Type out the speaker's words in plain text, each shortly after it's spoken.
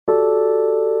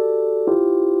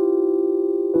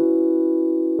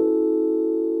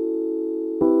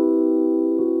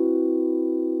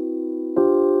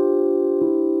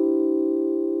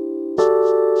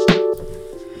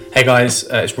Hey guys,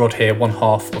 it's Rod here, one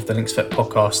half of the Links Vet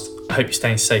podcast. I hope you're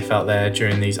staying safe out there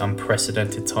during these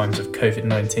unprecedented times of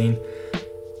COVID-19.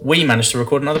 We managed to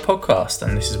record another podcast,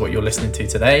 and this is what you're listening to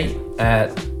today.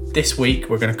 This week,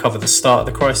 we're going to cover the start of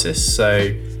the crisis.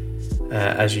 So,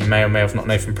 as you may or may have not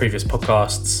known from previous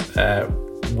podcasts,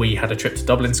 we had a trip to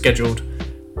Dublin scheduled,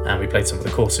 and we played some of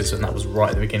the courses, and that was right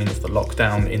at the beginning of the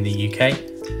lockdown in the UK.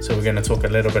 So we're going to talk a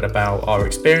little bit about our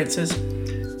experiences.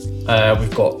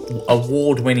 We've got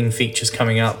award-winning features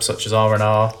coming up, such as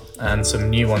R&R, and some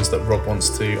new ones that Rob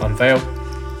wants to unveil.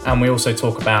 And we also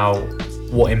talk about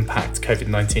what impact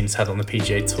COVID-19 has had on the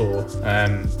PGA Tour.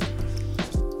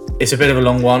 It's a bit of a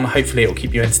long one. Hopefully it'll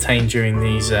keep you entertained during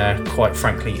these, quite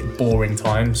frankly, boring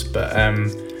times. But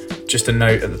just a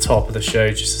note at the top of the show,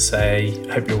 just to say,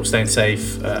 hope you're all staying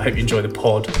safe. Hope you enjoy the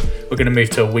pod. We're going to move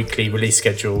to a weekly release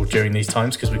schedule during these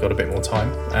times because we've got a bit more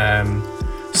time.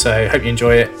 So hope you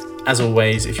enjoy it. As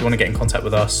always, if you want to get in contact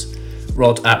with us,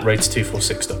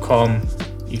 rod@roads246.com.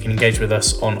 You can engage with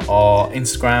us on our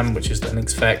Instagram, which is the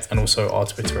Links Effect, and also our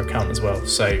Twitter account as well.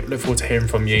 So look forward to hearing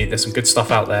from you. There's some good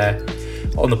stuff out there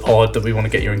on the pod that we want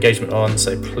to get your engagement on,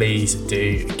 so please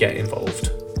do get involved.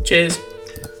 Cheers.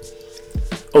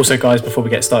 Also, guys, before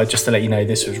we get started, just to let you know,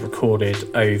 this was recorded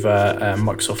over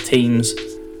Microsoft Teams.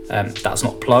 That's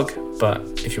not a plug, but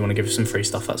if you want to give us some free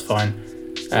stuff, that's fine.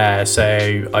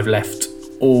 So I've left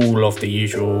all of the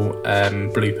usual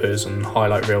bloopers and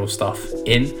highlight reel stuff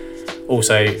in.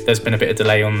 Also, there's been a bit of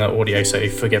delay on the audio, so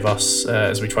forgive us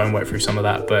as we try and work through some of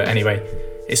that. But anyway,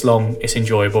 it's long, it's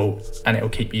enjoyable, and it'll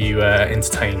keep you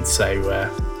entertained,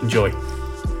 so enjoy.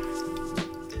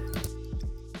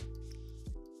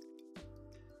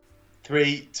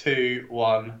 Three, two,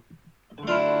 one.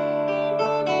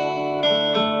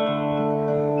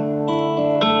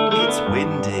 It's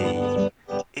windy.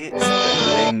 It's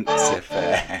the Links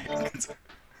Effect.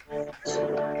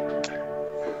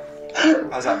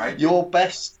 How's that, mate? Your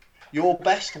best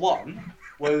one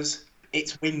was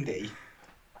 "It's windy."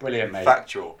 Brilliant, mate.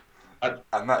 Factual. And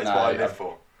that is what I live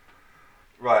for.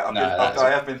 Right, I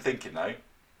have been thinking though.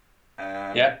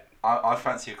 Yeah. I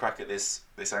fancy a crack at this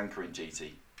anchoring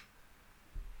GT.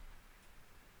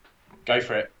 Go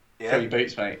for it. Yeah. Fill your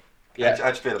boots, mate. Yeah.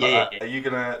 How do you feel about that? Yeah. Are you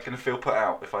gonna feel put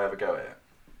out if I ever go at it?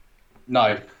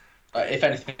 No. If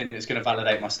anything, it's going to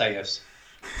validate my status.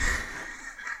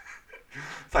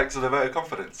 Thanks for the vote of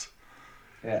confidence.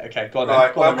 Yeah, okay, go on then.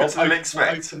 Right, go on, welcome to the Links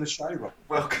Effect. Open the show, Rob.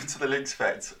 Welcome to the Links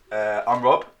Effect. I'm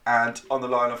Rob, and on the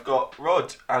line I've got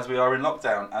Rod, as we are in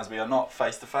lockdown, as we are not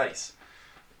face-to-face.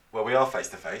 Well, we are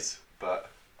face-to-face, but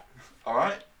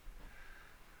alright.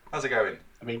 How's it going?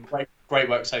 I mean, great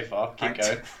work so far. Keep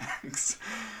going. Thanks.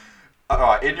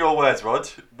 Alright, in your words, Rod,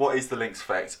 what is the Links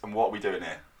Effect, and what are we doing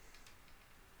here?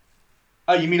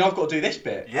 Oh, you mean I've got to do this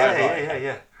bit?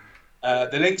 Yeah.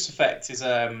 The Links Effect is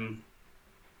a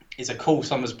cool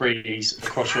summer's breeze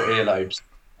across your earlobes,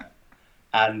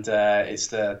 and it's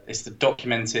the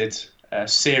documented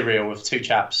serial of two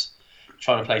chaps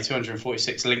trying to play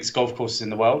 246 links golf courses in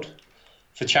the world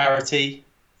for charity,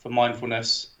 for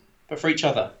mindfulness, but for each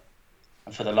other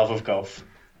and for the love of golf.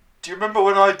 Do you remember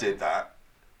when I did that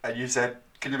and you said,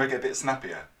 "Can you make it a bit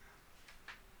snappier"?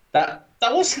 That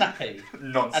was snappy.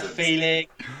 Nonsense. It had feeling.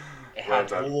 It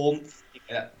had warmth.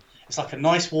 It's like a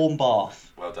nice warm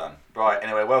bath. Well done. Right.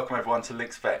 Anyway, welcome everyone to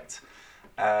Links Effect.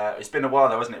 It's been a while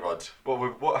though, hasn't it, Rod?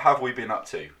 What have we been up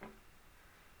to?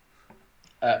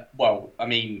 Well, I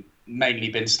mean, mainly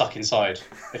been stuck inside,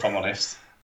 if I'm honest.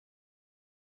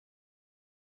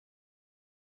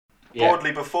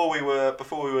 Broadly, before we were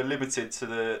limited to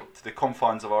the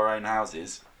confines of our own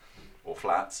houses or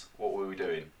flats, what were we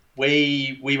doing?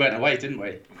 We went away, didn't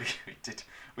we?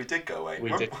 We did go away.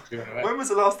 We went away. When was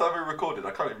the last time we recorded?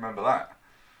 I can't even remember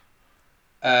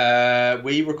that.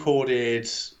 We recorded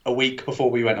a week before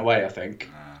we went away, I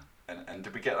think. And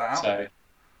did we get that out? So,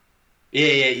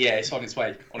 yeah. It's on its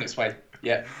way.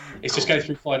 Yeah. It's just going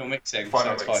through final mixing.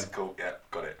 Final so mix. Fine. Cool. Yeah,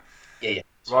 got it. Yeah.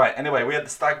 Right. Anyway, we had the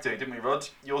stag do, didn't we, Rod?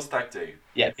 Your stag do.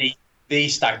 Yeah. The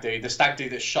stag do. The stag do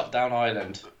that shut down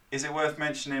Ireland. Is it worth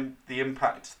mentioning the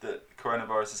impact that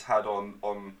coronavirus has had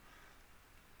on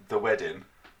the wedding?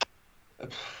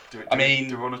 Do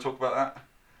we want to talk about that?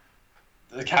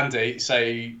 They can do. So,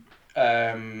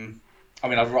 I mean,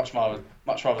 I'd much rather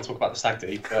talk about the stag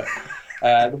do,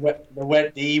 but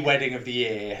the wedding of the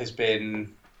year has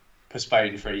been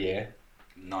postponed for a year.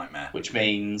 Nightmare. Which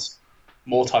means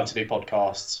more time to do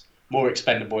podcasts, more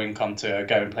expendable income to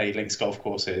go and play links golf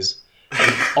courses,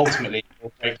 and ultimately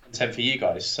more great content for you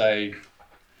guys. So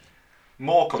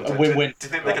more content. A win-win. Do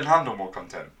you think they can handle more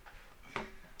content?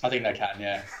 I think they can.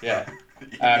 Yeah.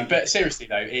 But seriously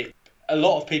though, a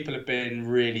lot of people have been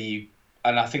really,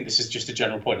 and I think this is just a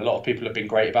general point, a lot of people have been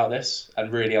great about this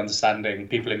and really understanding.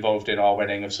 People involved in our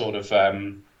wedding have sort of,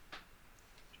 been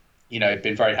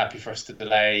very happy for us to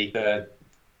delay.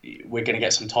 We're going to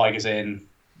get some tigers in.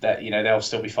 That they'll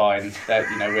still be fine. That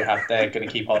they're going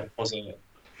to keep our deposit.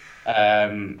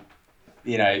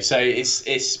 So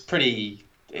it's pretty.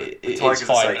 It's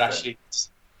fine, but actually,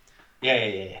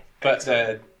 yeah. But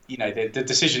the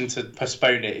decision to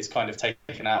postpone it is kind of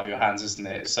taken out of your hands, isn't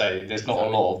it? So there's not a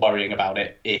lot of worrying about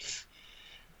it if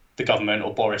the government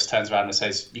or Boris turns around and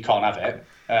says you can't have it.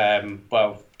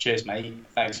 Well, cheers, mate.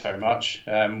 Thanks very much.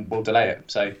 We'll delay it.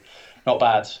 So not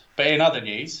bad. But in other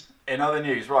news,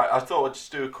 right, I thought I'd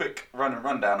just do a quick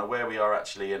rundown of where we are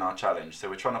actually in our challenge. So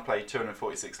we're trying to play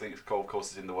 246 links golf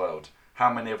courses in the world.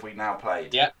 How many have we now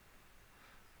played? Yeah.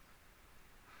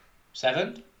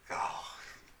 7? Oh,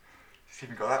 you've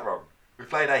even got that wrong. We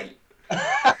played 8.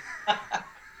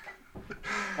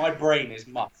 My brain is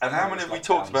muffed. And how many have we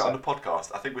talked about on the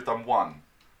podcast? I think we've done 1.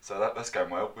 So that's going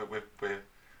well. We're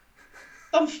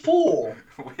done 4.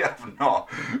 We have not.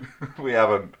 We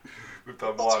haven't. We've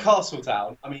done 1.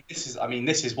 Castletown. This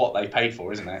is what they paid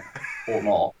for, isn't it? Or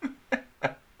not?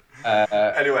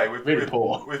 Anyway, we've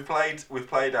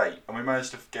played 8, and we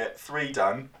managed to get 3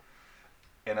 done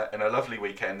in a lovely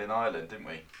weekend in Ireland, didn't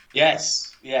we?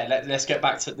 Yes. Yeah. Let's get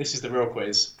back to this. Is the real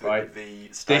quiz, right?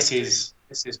 This is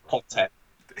content.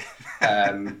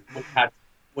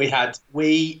 We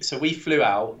flew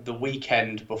out the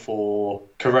weekend before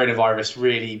coronavirus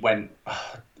really went.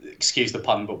 Excuse the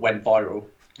pun, but went viral.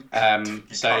 When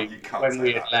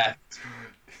we had left,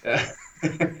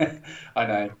 I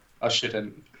know I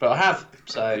shouldn't, but I have.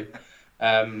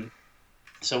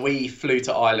 So we flew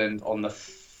to Ireland on the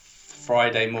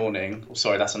Friday morning. Oh,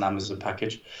 sorry, that's an Amazon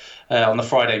package. On the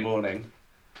Friday morning,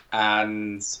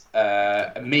 and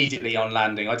immediately on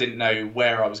landing, I didn't know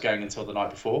where I was going until the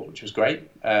night before, which was great.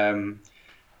 And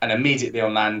immediately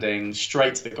on landing,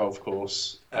 straight to the golf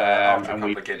course. After a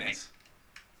couple of Guinness.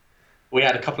 We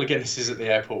had a couple of Guinnesses at the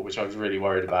airport, which I was really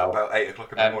worried about. About 8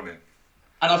 o'clock in the morning.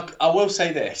 And I will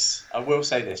say this,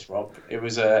 Rob. It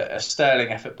was a sterling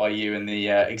effort by you and the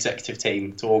executive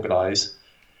team to organise.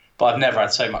 But I've never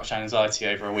had so much anxiety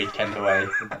over a weekend away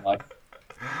in my life.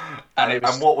 And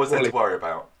what was there to worry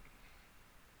about?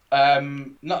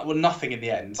 Nothing in the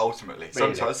end. Ultimately,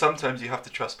 really. Sometimes you have to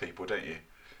trust people, don't you?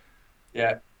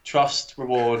 Yeah, trust,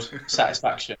 reward,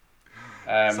 satisfaction.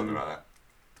 Something like that.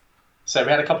 So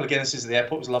we had a couple of Guinnesses at the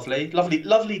airport. It was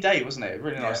lovely day, wasn't it?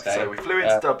 Really nice day. So we flew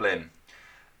into Dublin,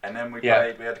 and then we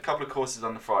played. We had a couple of courses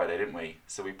on the Friday, didn't we?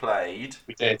 So we played.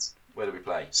 We did. Where did we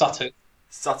play? Sutton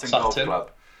Golf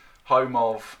Club, home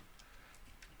of.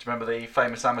 Do you remember the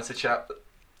famous amateur chap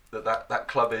that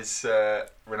club is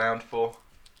renowned for?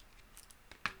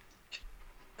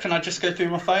 Can I just go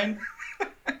through my phone?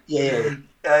 Yeah.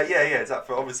 Is that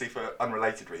obviously for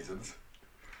unrelated reasons?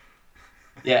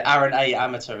 Yeah, Aaron A.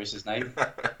 Amateur is his name.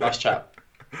 Nice chap.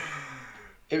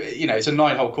 It's a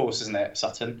 9-hole course, isn't it,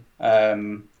 Sutton?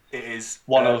 It is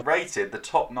rated the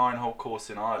top 9-hole course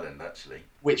in Ireland, actually.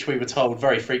 Which we were told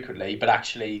very frequently, but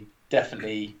actually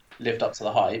definitely lived up to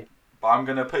the hype. But I'm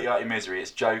going to put you out your misery.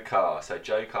 It's Joe Carr. So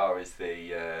Joe Carr is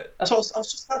the... That's what I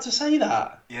was just about to say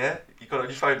that. Yeah? You got it on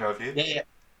your phone, have you? Yeah.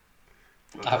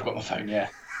 I have got my phone, yeah.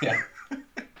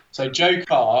 So Joe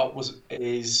Carr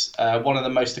is one of the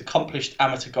most accomplished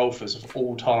amateur golfers of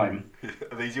all time.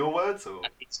 Are these your words? Or?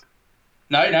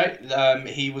 No.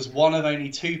 He was one of only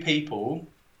 2 people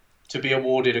to be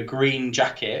awarded a green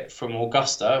jacket from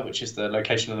Augusta, which is the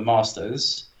location of the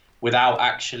Masters, without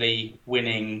actually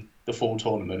winning the full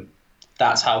tournament.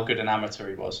 That's how good an amateur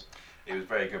he was. He was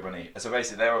very good, wasn't he? So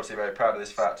basically, they're obviously very proud of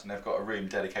this fact, and they've got a room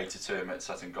dedicated to him at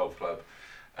Sutton Golf Club.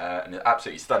 And an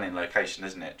absolutely stunning location,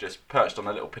 isn't it? Just perched on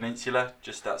a little peninsula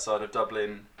just outside of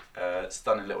Dublin.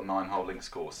 Stunning little 9-hole links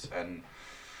course. And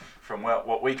from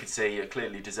what we could see, are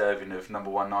clearly deserving of number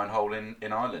 1 9-hole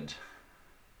in Ireland.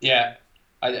 Yeah,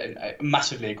 I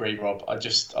massively agree, Rob. I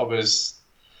was...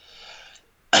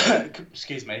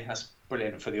 Excuse me, that's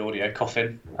brilliant for the audio,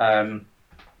 coughing.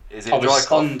 Is it dry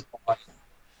cough?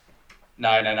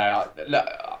 No.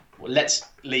 Let's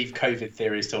leave COVID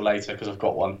theories till later because I've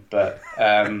got one. But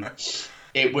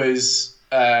it was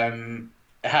it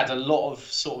had a lot of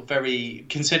sort of very,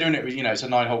 considering it was, it's a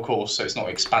 9-hole course, so it's not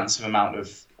an expansive amount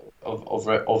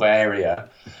of area.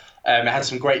 It had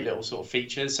some great little sort of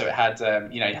features. So it had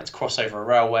you had to cross over a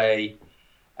railway.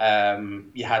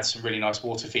 You had some really nice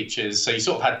water features. So you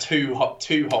sort of had two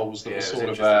holes that were sort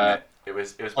of it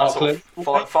was about sort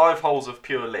of 5 holes of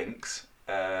pure links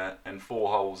and 4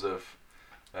 holes of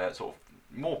sort of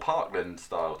more parkland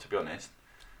style, to be honest.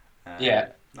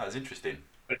 That was interesting.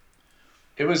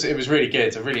 It was really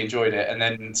good. I really enjoyed it. And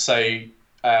then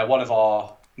one of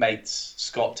our mates,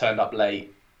 Scott, turned up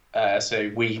late.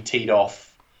 So we teed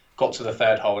off, got to the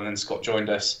third hole, and then Scott joined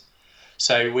us.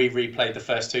 So we replayed the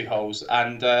first 2 holes,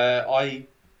 and I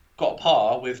got a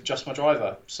par with just my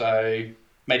driver. So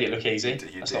made it look easy.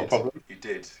 That's not a problem. You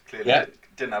did. Clearly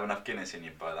didn't have enough Guinness in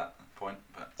you by that point.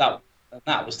 But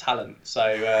that was talent.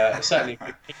 So certainly.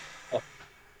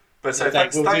 But so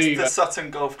thanks to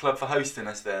Sutton Golf Club for hosting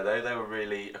us there, though. They were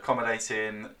really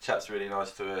accommodating. Chaps were really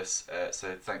nice to us.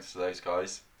 So thanks to those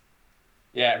guys.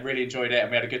 Yeah, really enjoyed it,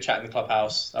 and we had a good chat in the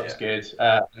clubhouse. That was good.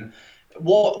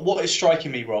 What is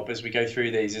striking me, Rob, as we go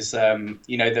through these is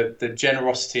the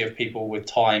generosity of people with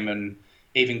time and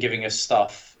even giving us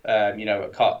stuff at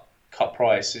cut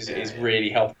price is really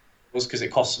helpful, because it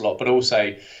costs a lot, but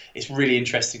also it's really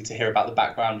interesting to hear about the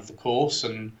background of the course,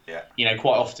 and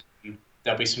quite often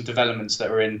there'll be some developments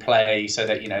that are in play, so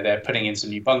that they're putting in some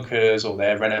new bunkers or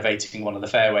they're renovating one of the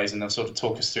fairways, and they'll sort of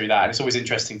talk us through that. And it's always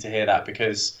interesting to hear that,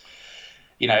 because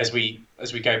as we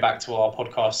go back to our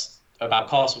podcast about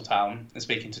Castletown and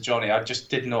speaking to Johnny, I just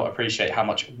did not appreciate how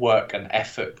much work and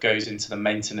effort goes into the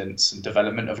maintenance and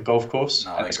development of a golf course.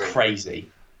 No, and it's crazy.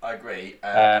 I agree,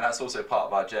 and that's also part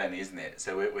of our journey, isn't it?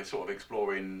 So we're sort of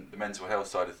exploring the mental health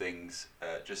side of things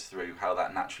just through how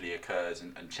that naturally occurs,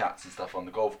 and chats and stuff on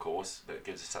the golf course that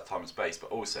gives us that time and space,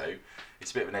 but also it's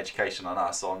a bit of an education on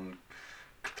us on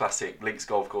classic links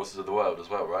golf courses of the world as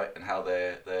well, right? And how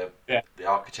they're the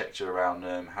architecture around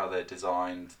them, how they're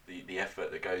designed, the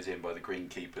effort that goes in by the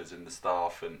greenkeepers and the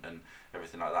staff and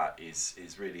everything like that is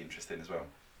really interesting as well.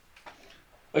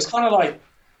 It's kind of like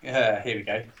here we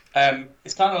go.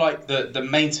 It's kind of like the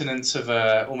maintenance of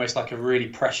almost like a really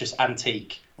precious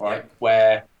antique, right? Yeah.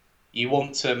 Where you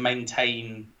want to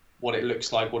maintain what it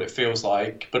looks like, what it feels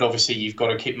like, but obviously you've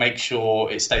got to make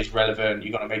sure it stays relevant.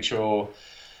 You've got to make sure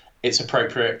it's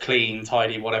appropriate, clean,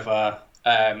 tidy, whatever.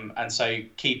 And so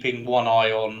keeping one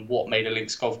eye on what made a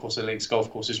links golf course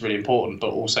is really important,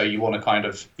 but also you want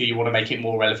to make it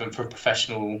more relevant for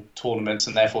professional tournaments,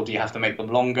 and therefore do you have to make them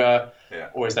longer? Yeah.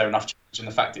 Or is there enough change in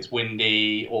the fact it's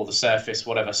windy or the surface,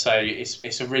 whatever? So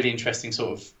it's a really interesting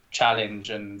sort of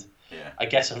challenge, and I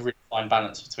guess a really fine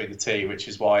balance between the two, which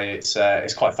is why it's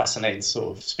quite fascinating to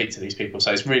sort of speak to these people.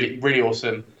 So it's really, really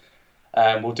awesome.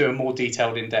 We'll do a more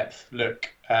detailed, in-depth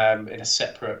look in a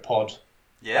separate pod.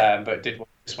 Yeah. But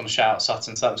just want to shout out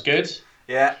Sutton, so that was good.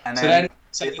 Yeah, and then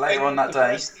later on that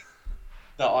day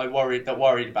that I worried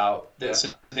about. So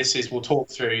this is, we'll talk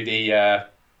through the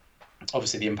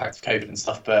obviously the impact of COVID and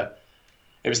stuff, but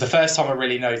it was the first time I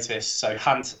really noticed. So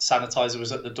hand sanitizer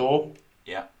was at the door.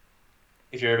 Yeah.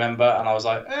 If you remember, and I was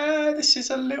like, this is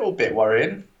a little bit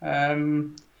worrying.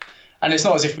 And it's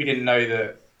not as if we didn't know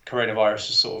that coronavirus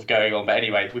was sort of going on, but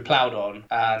anyway, we ploughed on,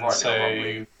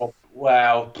 and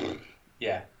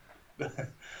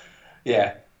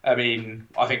yeah. I mean,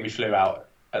 I think we flew out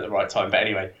at the right time, but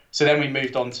anyway. So then we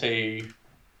moved on to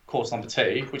course number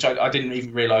 2, which I didn't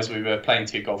even realise we were playing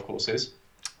 2 golf courses.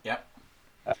 Yeah.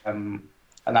 And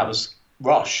that was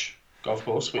Rush Golf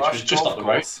Course, which was just up the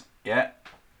road. Yeah.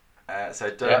 So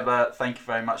Dervla, thank you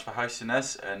very much for hosting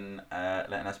us and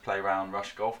letting us play around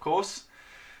Rush Golf Course.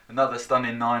 Another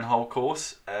stunning 9-hole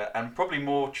course, and probably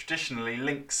more traditionally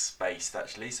links based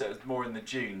actually. So it was more in the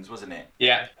dunes, wasn't it?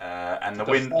 Yeah. And the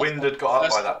wind had got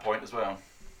up by that point as well.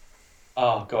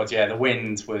 Oh god, yeah. The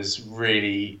wind was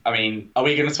really. I mean, are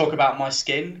we going to talk about my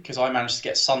skin? Because I managed to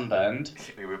get sunburned.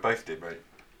 We both did, mate.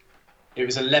 It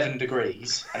was 11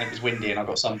 degrees and it was windy and I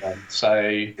got sunburned. So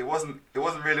it wasn't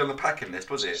really on the packing list,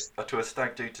 was it? To a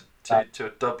stag do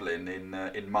to Dublin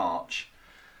in March.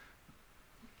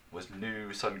 Was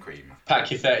new sun cream.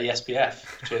 Pack your 30 SPF.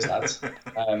 Cheers, lads.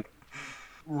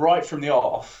 Right from the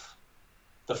off,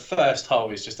 the first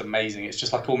hole is just amazing. It's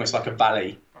just almost like a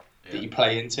valley that you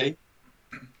play into.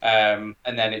 And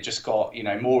then it just got,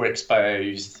 more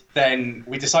exposed. Then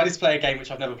we decided to play a game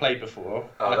which I've never played before.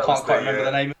 And I can't quite remember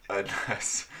the name of it.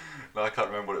 No, I can't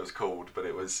remember what it was called, but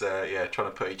it was, trying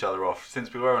to put each other off.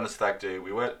 Since we were on a stag do,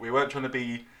 we weren't trying to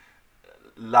be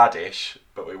laddish,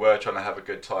 but we were trying to have a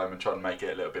good time and trying to make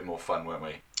it a little bit more fun, weren't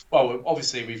we? Well,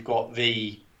 obviously we've got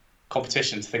the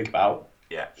competition to think about.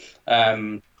 Yeah.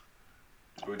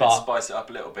 We did spice it up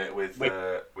a little bit with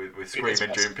screaming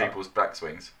during people's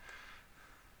backswings.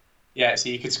 Yeah, so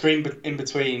you could scream in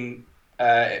between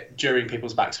during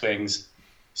people's backswings.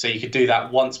 So you could do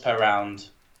that once per round.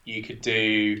 You could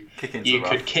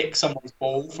kick someone's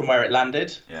ball from where it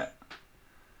landed. Yeah.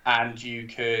 And you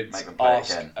could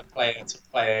ask a player to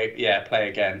play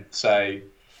again. So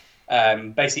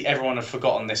basically everyone had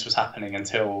forgotten this was happening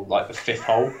until the 5th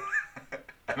hole.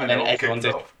 And then everyone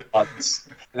did once.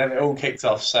 And then it all kicked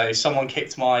off. So someone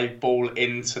kicked my ball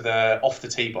off the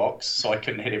tee box, so I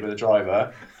couldn't hit it with a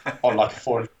driver on like a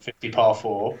 450 par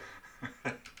 4.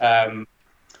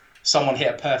 Someone hit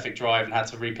a perfect drive and had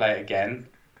to replay it again.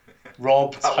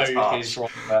 Rob towed his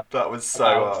driver. That was so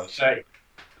harsh.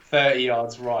 30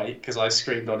 yards right because I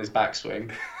screamed on his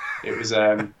backswing. It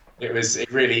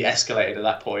really escalated at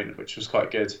that point, which was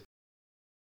quite good.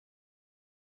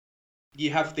 You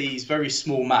have these very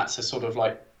small mats, are sort of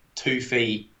like 2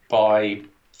 feet by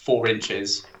 4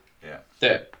 inches. Yeah.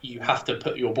 That you have to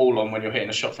put your ball on when you're hitting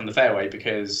a shot from the fairway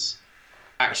because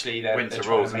actually they're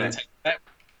trying to maintain it.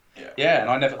 Yeah, and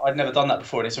I'd never done that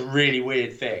before, and it's a really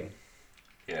weird thing.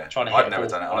 Yeah, I've never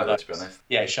done it either, to be honest.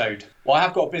 Yeah, it showed. Well, I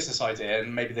have got a business idea,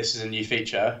 and maybe this is a new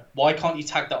feature. Why can't you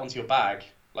tag that onto your bag?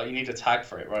 Like, you need a tag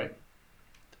for it, right?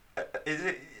 Is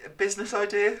it a business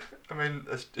idea? I mean,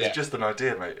 it's just an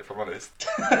idea, mate, if I'm honest.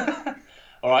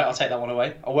 All right, I'll take that one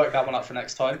away. I'll work that one up for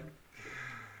next time.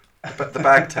 But the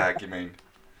bag tag, you mean?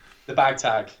 The bag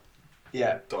tag.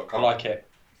 Yeah, I like it.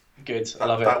 Good, I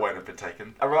love it. That won't have been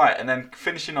taken. All right, and then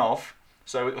finishing off,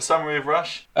 so a summary of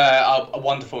Rush?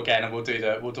 Wonderful again, and we'll do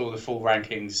all the full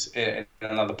rankings in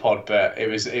another pod, but it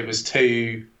was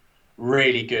 2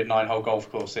 really good 9-hole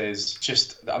golf courses.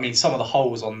 Just, I mean, some of the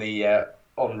holes on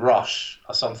Rush,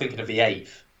 so I'm thinking of the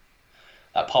 8th,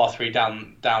 that par 3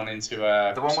 down into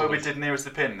the one where we did nearest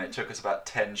the pin, and it took us about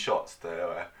 10 shots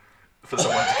for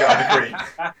someone to get on the green.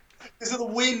 Because the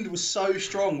wind was so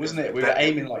strong, wasn't it? We were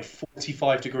aiming like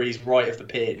 45 degrees right of the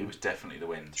pin. It was definitely the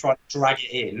wind. Trying to drag it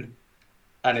in,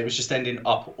 and it was just ending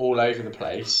up all over the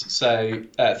place. So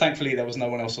thankfully there was no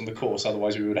one else on the course,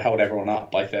 otherwise we would have held everyone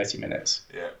up by 30 minutes.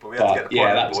 Yeah, but we had to get the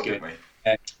point on board, didn't we?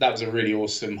 That was a really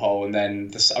awesome hole, and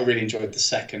then I really enjoyed the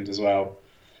second as well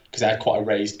because it had quite a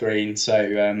raised green.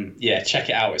 So check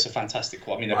it out. It's a fantastic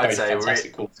course. I mean, they're both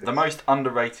fantastic courses. The most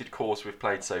underrated course we've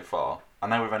played so far. I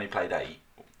know we've only played 8,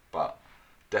 but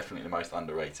definitely the most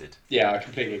underrated. Yeah, I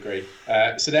completely agree.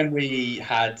 So then we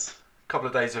had a couple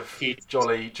of days of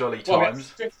jolly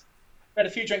times. We had a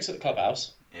few drinks at the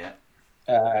clubhouse. Yeah.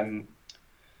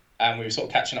 And we were sort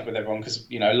of catching up with everyone because,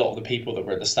 you know, a lot of the people that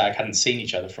were at the stag hadn't seen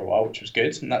each other for a while, which was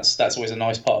good. And that's always a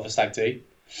nice part of a stag do.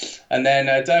 And then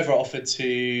Dover offered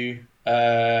to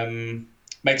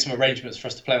make some arrangements for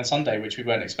us to play on Sunday, which we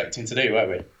weren't expecting to do, were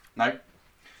we? No, it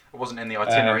wasn't in the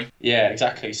itinerary. Yeah,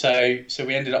 exactly. So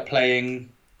we ended up playing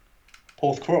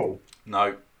Porthcrawl.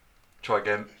 No, try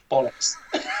again. Bollocks.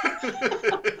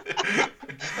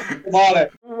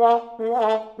 Bollocks.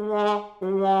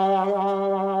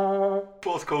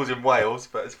 Porthcrawl's in Wales,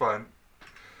 but it's fine.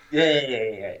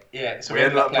 Yeah. So we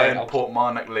ended up playing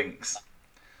Portmarnock Links.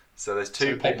 So there's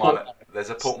two Portmarnock. There's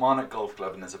a Portmarnock Golf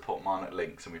Club and there's a Portmarnock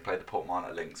Links, and we played the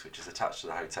Portmarnock Links, which is attached to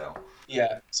the hotel.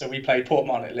 Yeah. So we played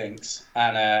Portmarnock Links,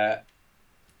 and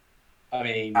I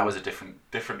mean that was a different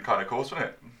kind of course,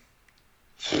 wasn't it?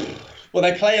 Well,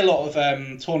 they play a lot of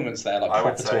tournaments there, like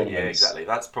proper tournaments. Yeah, exactly.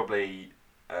 That's probably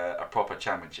a proper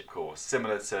championship course,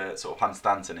 similar to sort of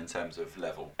Hunstanton in terms of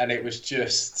level. And it was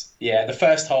just, the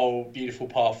first hole, beautiful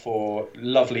par 4,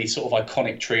 lovely sort of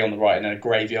iconic tree on the right, and then a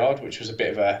graveyard, which was a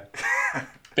bit of a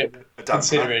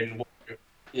considering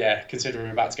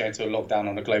we're about to go into a lockdown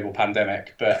on a global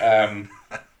pandemic, but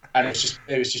and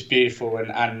it was just beautiful,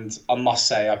 and I must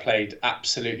say I played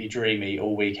absolutely dreamy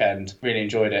all weekend. Really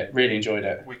enjoyed it. We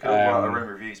could have write our own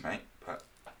reviews, mate. But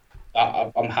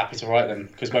I'm happy to write them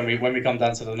because when we come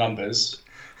down to the numbers.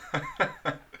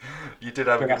 You did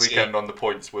have a good weekend on the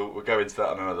points. We'll go into that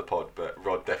on another pod, but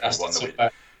Rod definitely won the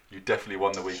weekend. You definitely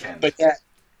won the weekend. But yeah,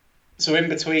 so in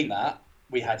between that,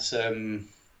 we had some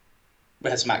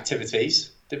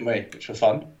activities, didn't we? Which were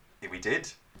fun. Yeah, we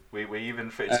did. We even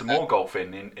fitted some more golf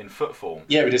in foot form.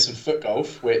 Yeah, we did some foot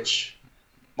golf, which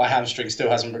my hamstring still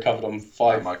hasn't recovered on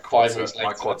 5 weeks later.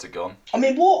 My quads are gone. I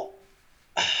mean, what?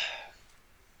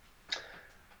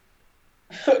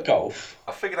 Foot golf?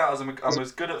 I figured out I'm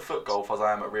as good at foot golf as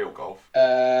I am at real golf.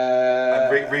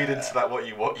 And read into that what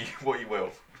you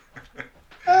will.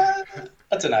 I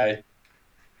don't know.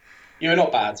 You're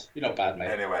not bad. You're not bad,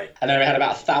 mate. Anyway. And then we had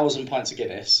about 1,000 pints of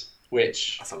Guinness,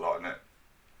 which... That's a lot, isn't it?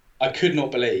 I could not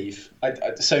believe. And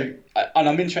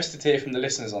I'm interested to hear from the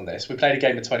listeners on this. We played a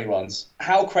game of 21s.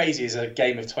 How crazy is a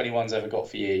game of 21s ever got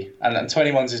for you? And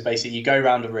 21s is basically you go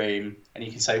around a room and you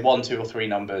can say 1, 2 or 3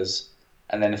 numbers.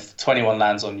 And then if 21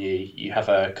 lands on you, you have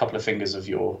a couple of fingers of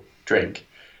your drink.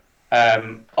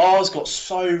 Ours got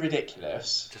so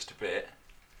ridiculous. Just a bit.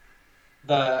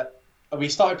 That we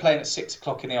started playing at 6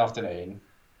 o'clock in the afternoon.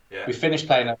 Yeah. We finished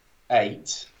playing at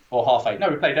 8. Or 8:30. No,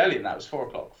 we played earlier than that. It was 4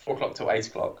 o'clock. 4 o'clock till 8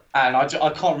 o'clock. And I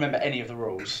can't remember any of the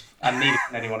rules. And neither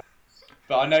can anyone else.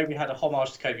 But I know we had a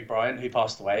homage to Kobe Bryant, who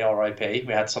passed away, R.I.P.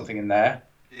 We had something in there.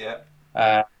 Yeah.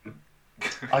 On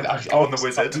the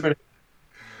Wizard.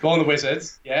 Go on the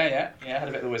Wizards. Yeah. Had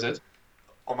a bit of the Wizard.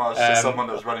 Homage to someone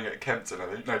that was running at Kempton, I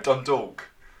think. No, Dundalk.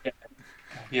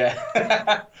 Yeah.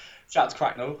 Shout out to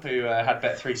Cracknell, who had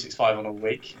bet 365 on all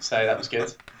week, so that was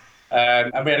good.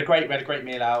 And we had a great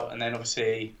meal out, and then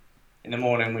obviously in the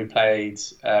morning we played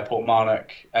Portmarnock,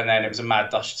 and then it was a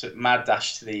mad dash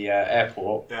to the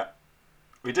airport. Yeah.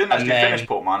 We didn't actually finish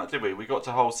Portmarnock, did we? We got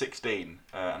to hole 16,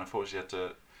 and unfortunately had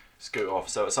to scoot off.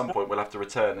 So at some point we'll have to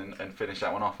return and finish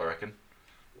that one off, I reckon.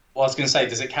 Well, I was going to say,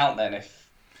 does it count then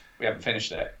if we haven't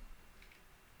finished it?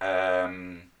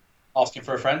 Asking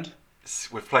for a friend?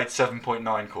 We've played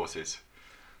 7.9 courses.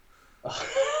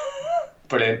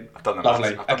 Brilliant. I've done the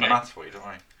Lovely. maths. I've done the maths for you, don't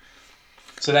worry.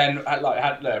 So then,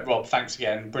 look, Rob, thanks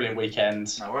again. Brilliant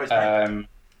weekend. No worries, mate.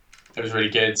 It was really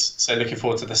good. So looking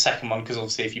forward to the second one, because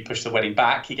obviously if you push the wedding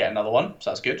back, you get another one. So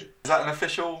that's good. Is that an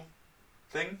official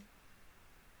thing?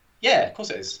 Yeah, of course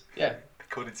it is. Yeah.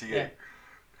 According to you?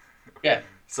 Yeah.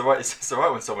 It's alright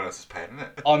when someone else is paying, isn't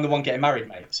it? I'm the one getting married,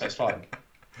 mate, so it's fine.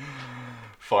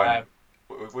 Fine.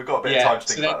 We've got a bit of time to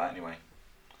think about that anyway.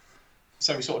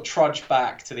 So we sort of trudged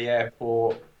back to the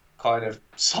airport, kind of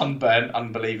sunburnt,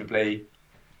 unbelievably.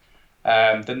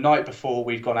 The night before,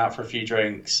 we'd gone out for a few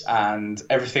drinks, and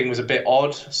everything was a bit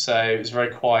odd. So it was very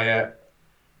quiet.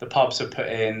 The pubs had put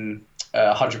in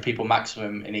 100 people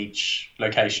maximum in each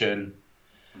location.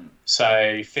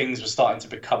 So things were starting to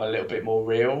become a little bit more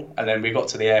real. And then we got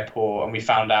to the airport, and we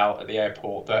found out at the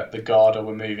airport that the Garda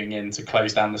were moving in to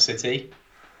close down the city,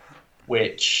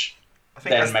 which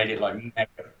then made it like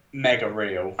mega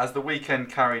real. As the weekend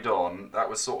carried on, that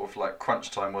was sort of like crunch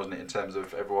time, wasn't it, in terms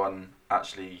of everyone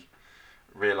actually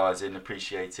realising,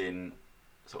 appreciating,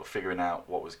 sort of figuring out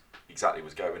what was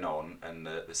going on and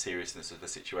the seriousness of the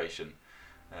situation.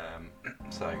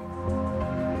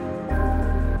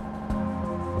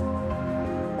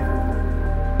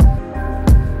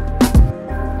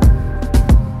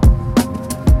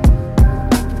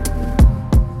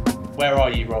 Where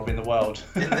are you, Rob, in the world?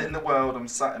 in the world, I'm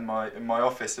sat in my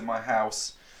office in my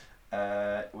house,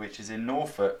 which is in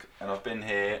Norfolk, and I've been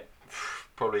here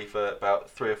probably for about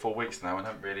 3 or 4 weeks now and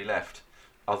haven't really left,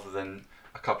 other than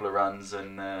a couple of runs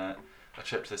and a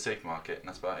trip to the supermarket, and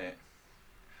that's about it.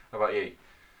 How about you?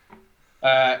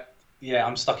 Yeah,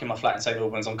 I'm stuck in my flat in St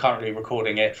Albans. I'm currently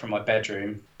recording it from my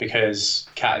bedroom because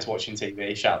Kat is watching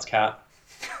TV. Shout out to Kat.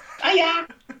 Hiya!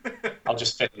 I'll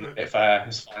just fit in a bit for her.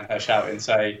 It's fine, her shouting.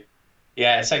 So,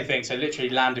 yeah, same thing. So literally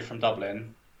landed from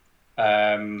Dublin,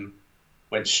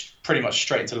 went pretty much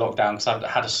straight into lockdown because I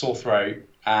had a sore throat,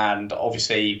 and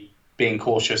obviously being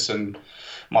cautious, and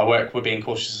my work were being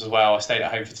cautious as well. I stayed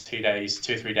at home for 2 or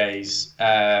 3 days,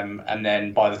 and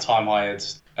then by the time I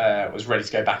was ready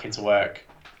to go back into work,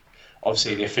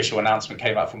 obviously the official announcement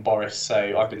came out from Boris.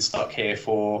 So I've been stuck here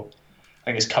for, I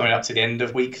think it's coming up to the end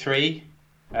of week 3,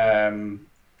 and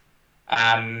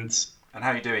how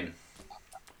are you doing?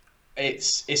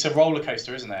 It's a roller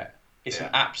coaster, isn't it? It's an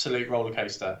absolute roller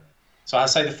coaster. So I'd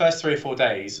say the first 3 or 4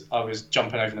 days I was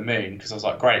jumping over the moon because I was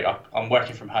like, great, I'm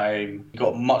working from home. You've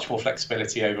got much more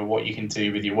flexibility over what you can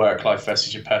do with your work life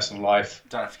versus your personal life. You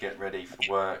don't have to get ready for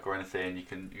work or anything. You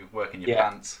can work in your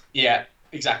pants. Yeah,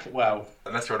 exactly. Well,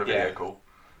 unless you're on a video call.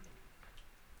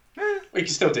 We can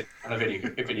still do it on a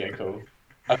video call.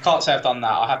 I can't say I've done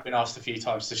that. I have been asked a few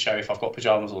times to show if I've got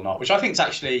pyjamas or not, which I think is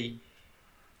actually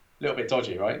a little bit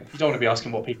dodgy, right? You don't want to be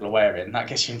asking what people are wearing. That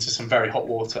gets you into some very hot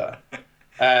water.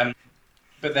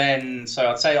 But then, so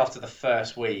I'd say after the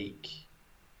first week,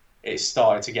 it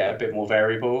started to get a bit more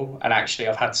variable. And actually,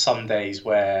 I've had some days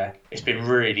where it's been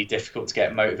really difficult to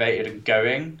get motivated and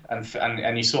going.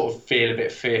 And you sort of feel a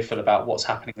bit fearful about what's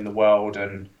happening in the world.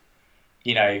 And,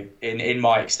 you know, in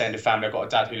my extended family, I've got a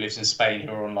dad who lives in Spain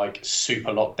who are on like super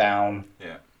lockdown.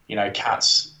 Yeah. You know,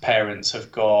 Kat's parents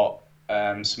have got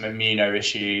some immuno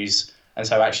issues. And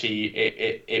so actually,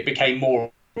 it became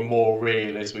more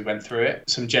real as we went through it.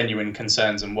 Some genuine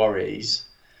concerns and worries,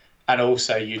 and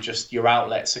also your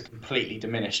outlets are completely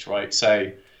diminished, right? So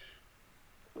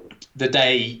the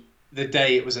day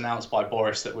it was announced by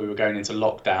Boris that we were going into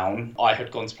lockdown, I had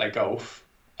gone to play golf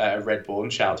at Redbourne.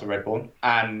 Shout out to Redbourne.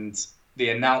 And the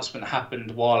announcement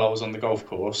happened while I was on the golf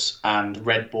course, and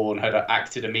Redbourne had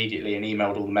acted immediately and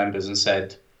emailed all the members and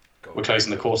said, we're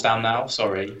closing the course down now,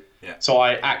 sorry. Yeah. So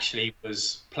I actually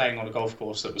was playing on a golf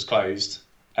course that was closed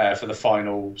for the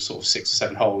final sort of 6 or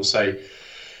 7 holes. So,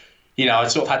 you know, I'd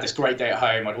sort of had this great day at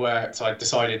home. I'd worked. I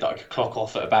decided that I could clock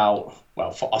off at about,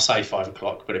 well, I'll say 5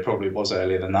 o'clock, but it probably was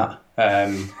earlier than that.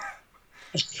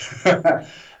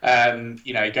 Go and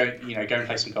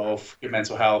play some golf, good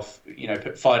mental health.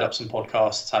 Fired up some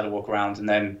podcasts, had a walk around, and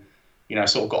then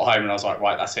sort of got home and I was like,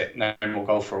 right, that's it, no more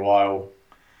golf for a while.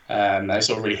 It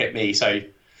sort of really hit me. So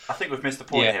I think we've missed the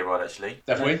point here, Rod. Actually,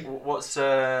 definitely.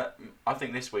 I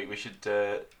think this week we should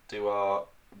do our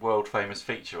world famous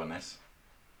feature on this.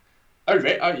 Oh,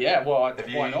 really? Oh, yeah. Well,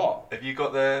 why not? Have you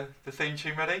got the theme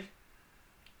tune ready?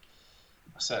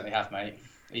 I certainly have, mate.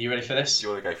 Are you ready for this? Do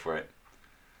you want to go for it?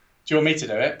 Do you want me to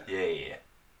do it? Yeah.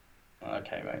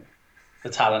 Okay, mate. The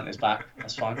talent is back.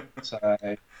 That's fine. So.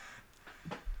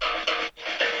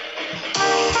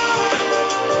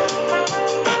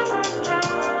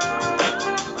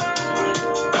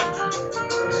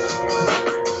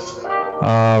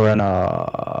 R&R.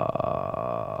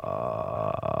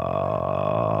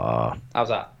 How's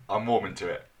that? I'm warming to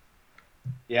it.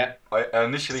 Yeah. I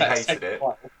initially hated it,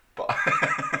 but well,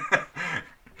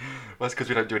 that's because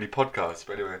we don't do any podcasts.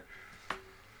 But anyway.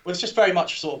 Well, it's just very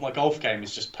much sort of my golf game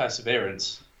is just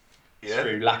perseverance. Yeah.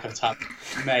 Through lack of talent,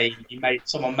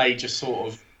 someone may just sort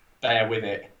of bear with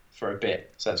it for a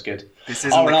bit, so that's good. This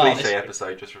isn't the cliche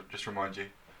episode. Just remind you.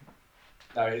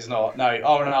 No, it's not. No,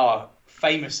 R&R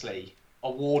famously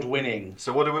award-winning.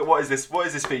 So what is this? What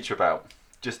is this feature about?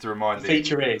 Just to remind you. The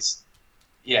feature is,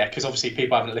 because obviously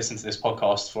people haven't listened to this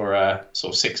podcast for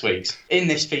sort of 6 weeks. In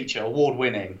this feature,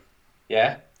 award-winning,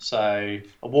 so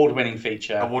award-winning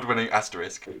feature. Award-winning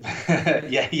asterisk.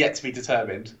 Yet to be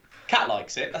determined. Cat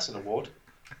likes it. That's an award.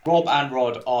 Rob and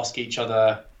Rod ask each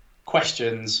other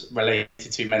questions related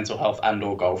to mental health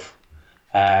and/or golf.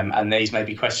 And these may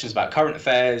be questions about current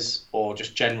affairs or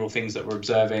just general things that we're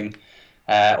observing,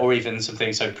 or even some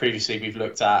things. So previously we've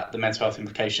looked at the mental health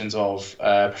implications of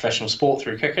professional sport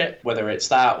through cricket, whether it's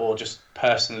that or just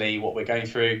personally what we're going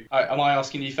through. Am I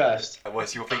asking you first?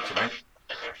 What's your feature, mate?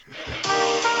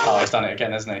 Oh, he's done it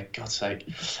again, hasn't he? God's sake.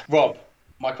 Rob,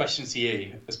 my question to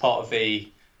you as part of the...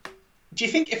 Do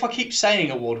you think if I keep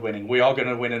saying award-winning, we are going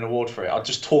to win an award for it? I'll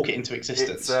just talk it into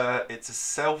existence. It's a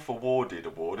self-awarded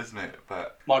award, isn't it?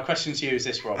 But my question to you is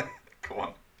this, Rob. Go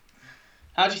on.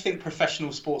 How do you think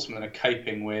professional sportsmen are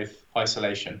coping with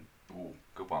isolation? Ooh,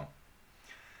 good one.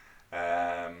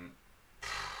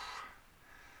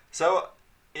 So,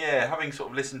 having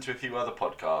sort of listened to a few other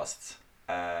podcasts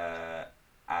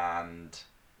and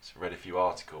read a few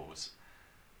articles,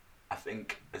 I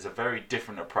think there's a very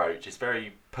different approach. It's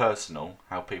very personal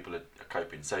how people are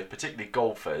coping. So particularly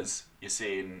golfers, you're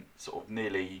seeing sort of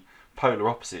nearly polar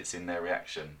opposites in their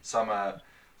reaction. Some are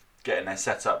getting their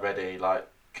setup ready, like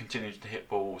continuing to hit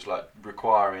balls, like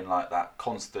requiring like that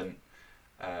constant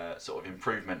sort of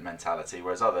improvement mentality,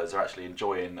 whereas others are actually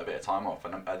enjoying a bit of time off.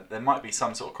 And there might be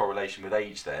some sort of correlation with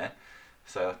age there.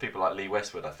 So people like Lee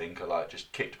Westwood, I think, are like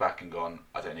just kicked back and gone,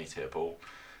 I don't need to hit a ball.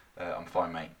 I'm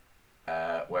fine, mate.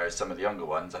 Whereas some of the younger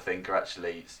ones, I think, are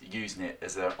actually using it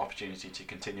as an opportunity to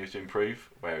continue to improve.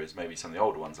 Whereas maybe some of the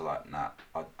older ones are like, nah,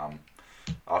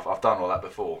 I've done all that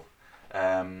before.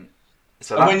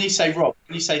 So when you say, Rob,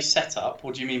 when you say setup,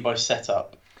 what do you mean by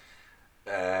setup?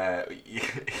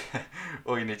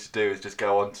 All you need to do is just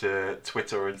go onto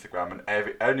Twitter or Instagram,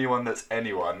 and anyone that's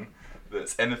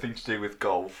anything to do with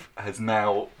golf has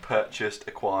now purchased,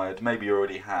 acquired, maybe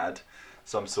already had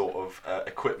some sort of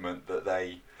equipment that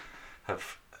they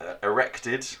have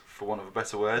erected, for want of a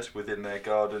better word, within their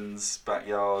gardens,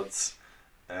 backyards.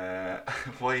 Why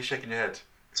are you shaking your head?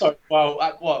 Sorry,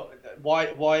 well,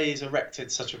 why is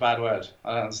erected such a bad word?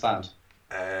 I don't understand.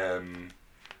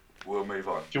 We'll move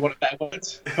on. Do you want a better word?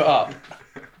 Put up.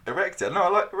 Erected? No, I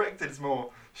like erected is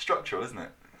more structural, isn't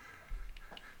it?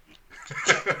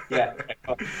 Yeah.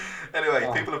 Anyway,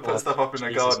 people have put stuff up in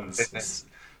their gardens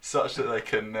such that they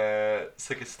can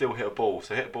still hit a ball.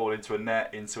 So hit a ball into a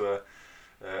net, into a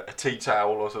tea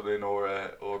towel or something, or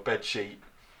a bed sheet,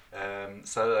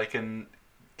 so that they can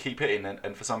keep hitting.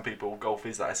 And for some people, golf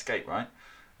is that escape, right?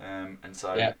 And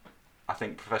so I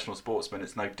think professional sportsmen,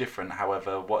 it's no different.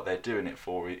 However, what they're doing it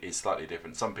for is slightly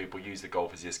different. Some people use the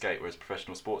golf as the escape, whereas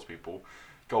professional sports people,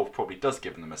 golf probably does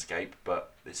give them escape,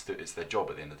 but it's their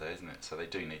job at the end of the day, isn't it? So they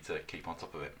do need to keep on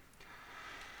top of it.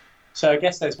 So I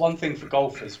guess there's one thing for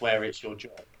golfers where it's your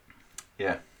job.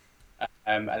 Yeah.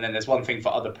 And then there's one thing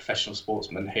for other professional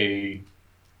sportsmen who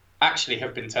actually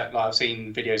have been... like I've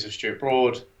seen videos of Stuart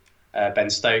Broad, Ben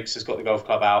Stokes has got the golf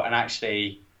club out, and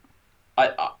actually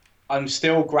I'm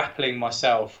still grappling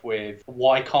myself with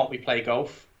why can't we play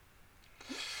golf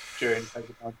during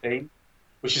COVID-19,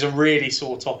 which is a really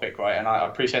sore topic, right? And I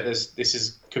appreciate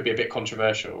this could be a bit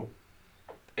controversial.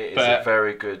 It is a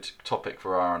very good topic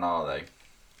for R&R, though.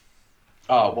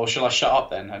 Oh, well, shall I shut up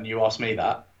then and you ask me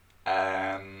that?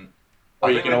 Or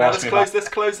are you going to ask me about... Let's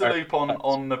close the loop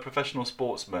on the professional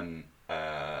sportsman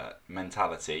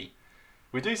mentality.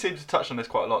 We do seem to touch on this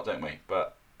quite a lot, don't we?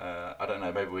 But I don't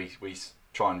know, maybe we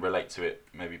try and relate to it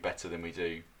maybe better than we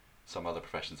do some other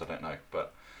professions, I don't know.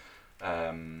 But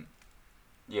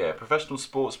yeah, professional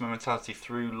sportsman mentality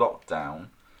through lockdown.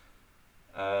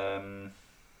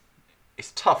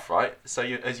 It's tough, right? So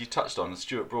as you touched on,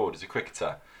 Stuart Broad is a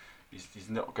cricketer. He's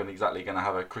not exactly going to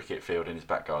have a cricket field in his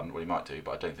back garden. Well, he might do,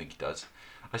 but I don't think he does.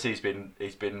 I see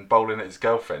he's been bowling at his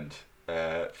girlfriend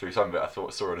through some of it. I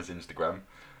saw on his Instagram,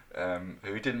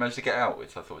 who he didn't manage to get out,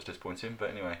 which I thought was disappointing. But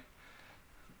anyway.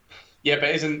 Yeah,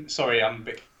 but sorry, I'm a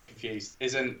bit confused.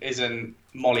 Isn't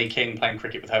Molly King playing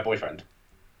cricket with her boyfriend?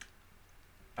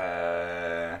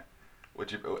 As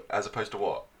opposed to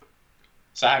what?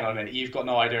 So hang on a minute, you've got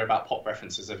no idea about pop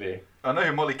references, have you? I know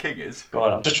who Molly King is.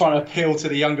 God, I'm just trying to appeal to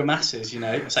the younger masses,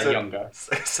 younger.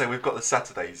 So we've got the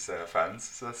Saturdays fans,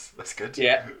 so that's good.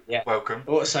 Yeah. Welcome.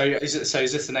 So is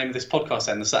this the name of this podcast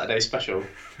then, the Saturday special?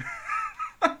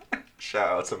 Shout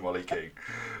out to Molly King.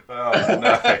 Oh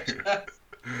no.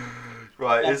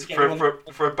 Right,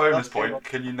 for a bonus point,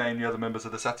 can you name the other members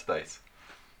of the Saturdays?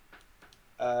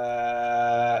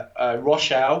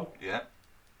 Rochelle. Yeah.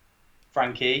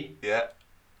 Frankie. Yeah.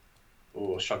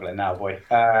 Oh, struggling now, boy.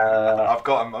 I've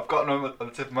got them on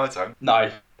the tip of my tongue. No, I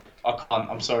can't.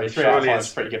 I'm sorry. 3 out of 5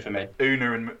 is pretty good for me.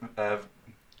 Una and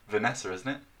Vanessa, isn't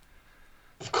it?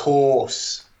 Of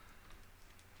course.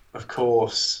 I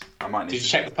might need Did you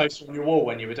check the poster on your wall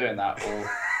when you were doing that, or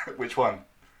which one?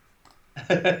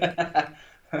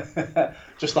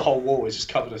 Just the whole wall is just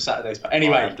covered with Saturdays. But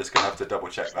anyway, I'm just gonna have to double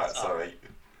check that. Sorry.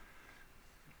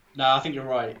 No, I think you're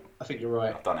right.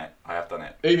 I've done it. I have done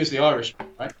it. Uma's the Irish,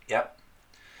 right? Yep.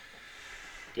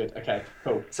 Good. Okay.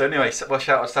 Cool. So anyway, shout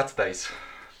out Saturdays.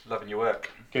 Loving your work.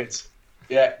 Good.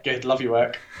 Yeah. Good. Love your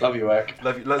work.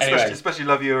 Especially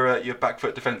love your back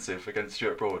foot defensive against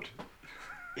Stuart Broad.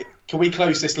 Can we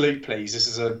close this loop, please? This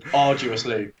is an arduous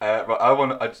loop. Right,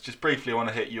 I just briefly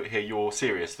want to hear your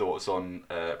serious thoughts on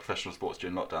professional sports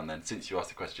during lockdown. Then, since you asked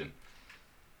the question.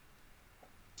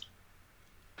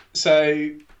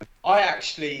 So,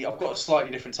 I've got a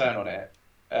slightly different turn on it.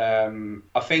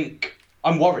 I think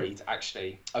I'm worried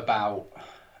actually about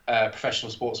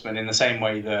professional sportsmen in the same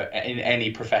way that in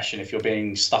any profession, if you're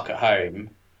being stuck at home,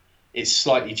 it's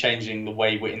slightly changing the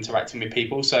way we're interacting with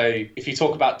people. So if you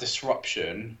talk about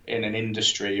disruption in an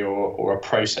industry or a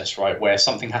process, right, where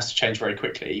something has to change very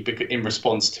quickly in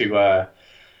response to a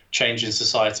change in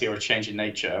society or a change in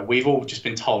nature, we've all just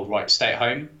been told, right, stay at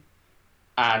home.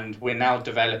 And we're now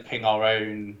developing our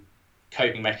own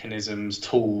coping mechanisms,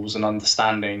 tools, and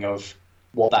understanding of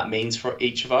what that means for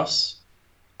each of us.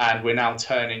 And we're now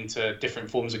turning to different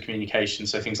forms of communication.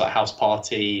 So things like House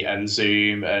Party and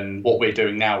Zoom and what we're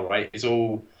doing now, right, is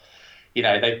all,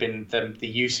 the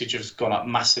usage has gone up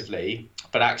massively,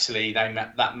 but actually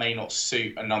that may not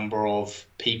suit a number of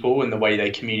people in the way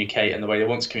they communicate and the way they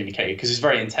want to communicate, because it's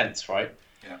very intense, right?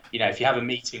 Yeah. If you have a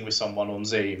meeting with someone on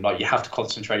Zoom, like you have to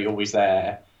concentrate, you're always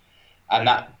there. And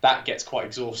that gets quite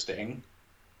exhausting.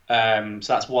 So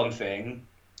that's one thing.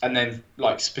 And then,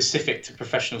 like, specific to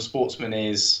professional sportsmen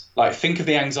is, like, think of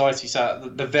the anxiety. So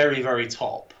at the very, very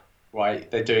top,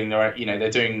 right, they're doing they'll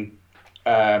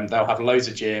have loads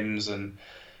of gyms and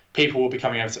people will be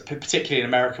coming over to, particularly in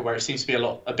America, where it seems to be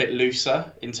a bit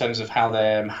looser in terms of how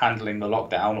they're handling the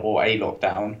lockdown or a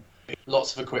lockdown.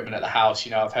 Lots of equipment at the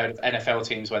house. I've heard of NFL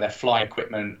teams where they're flying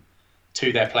equipment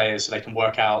to their players so they can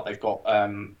work out. They've got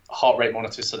heart rate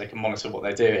monitors so they can monitor what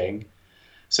they're doing.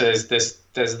 So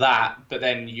there's that, but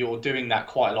then you're doing that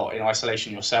quite a lot in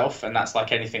isolation yourself, and that's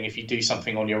like anything. If you do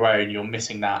something on your own, you're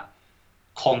missing that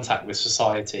contact with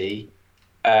society,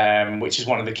 which is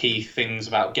one of the key things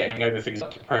about getting over things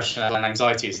like depression and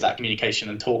anxiety, is that communication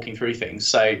and talking through things.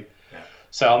 So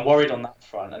I'm worried on that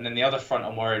front, and then the other front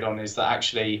I'm worried on is that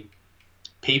actually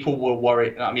people will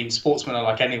worry. I mean, sportsmen are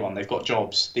like anyone; they've got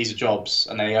jobs. These are jobs,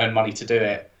 and they earn money to do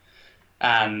it,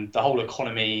 and the whole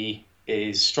economy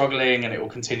is struggling, and it will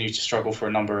continue to struggle for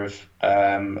a number of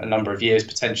years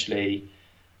potentially.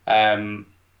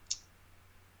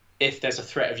 If there's a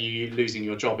threat of you losing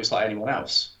your job, it's like anyone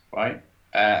else, right?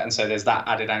 And so there's that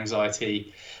added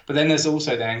anxiety, but then there's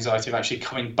also the anxiety of actually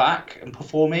coming back and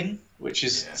performing, which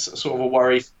is sort of a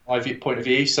worry from my point of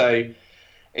view. So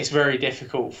it's very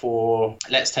difficult for,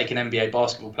 let's take an NBA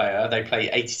basketball player. They play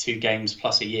 82 games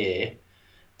plus a year.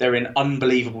 They're in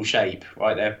unbelievable shape,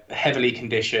 right? They're heavily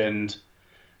conditioned.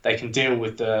 They can deal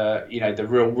with the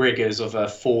real rigors of a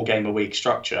 4-game-a-week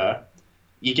structure.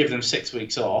 You give them 6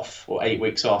 weeks off or 8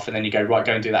 weeks off, and then you go, right,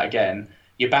 go and do that again.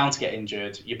 You're bound to get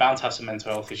injured. You're bound to have some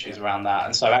mental health issues around that.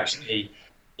 And so actually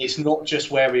it's not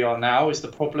just where we are now is the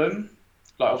problem.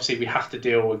 Like, obviously, we have to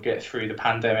deal and get through the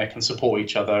pandemic and support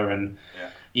each other and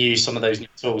use some of those new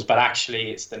tools. But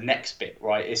actually, it's the next bit,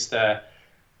 right? It's the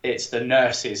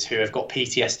nurses who have got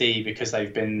PTSD because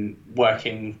they've been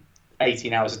working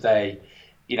 18 hours a day.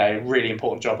 You know, really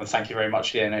important job, and thank you very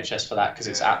much to the NHS for that, because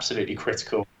it's absolutely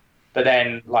critical. But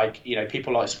then, like, you know,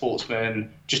 people like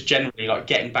sportsmen, just generally, like,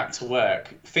 getting back to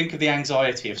work. Think of the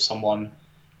anxiety of someone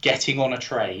getting on a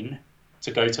train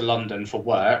to go to London for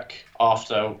work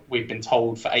after we've been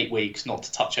told for 8 weeks not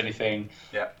to touch anything,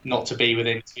 not to be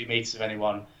within 2 meters of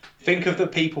anyone. Think of the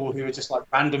people who are just, like,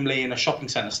 randomly in a shopping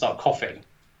centre start coughing.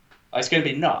 It's going to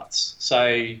be nuts. So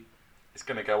it's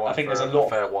going to go on for a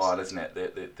fair while, isn't it?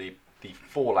 The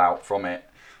fallout from it,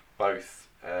 both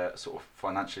sort of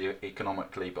financially,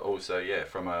 economically, but also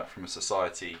from a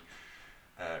society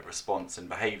response and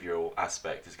behavioural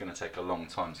aspect, is going to take a long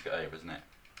time to get over, isn't it?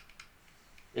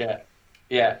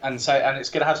 Yeah, and it's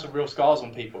going to have some real scars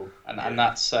on people, and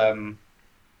that's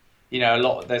you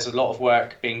know, there's a lot of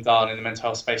work being done in the mental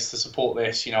health space to support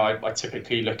this. You know, I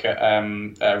typically look at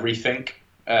Rethink,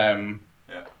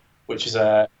 which is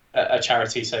a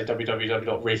charity, so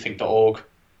www.rethink.org,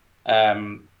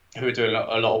 who are doing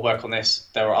a lot of work on this.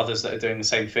 There are others that are doing the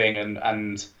same thing,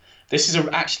 and this is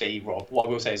actually, Rob, what I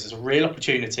will say is there's a real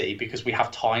opportunity, because we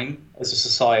have time as a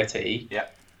society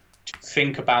to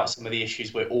think about some of the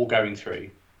issues we're all going through.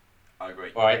 I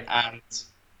agree. Right,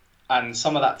 and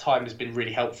some of that time has been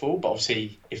really helpful, but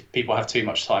obviously if people have too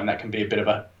much time, that can be a bit of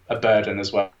a burden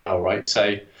as well, right? So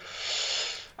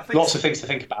I think lots of things to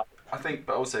think about. I think,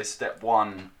 but also step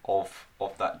one of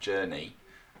that journey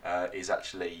is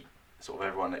actually sort of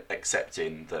everyone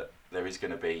accepting that there is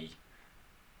going to be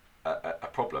a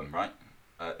problem, right?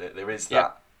 There is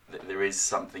there is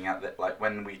something out there. Like,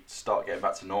 when we start getting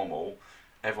back to normal,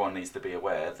 everyone needs to be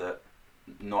aware that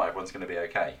not everyone's going to be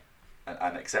okay,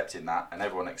 and accepting that, and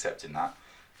everyone accepting that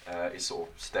is sort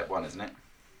of step one, isn't it?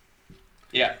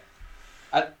 Yeah.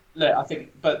 Look, I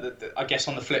think, but I guess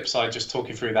on the flip side, just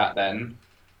talking through that then,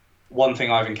 one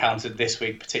thing I've encountered this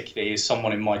week particularly is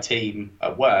someone in my team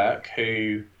at work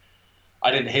who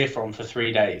I didn't hear from for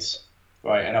 3 days,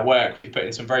 right? And at work, we put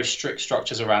in some very strict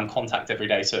structures around contact every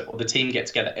day. So the team get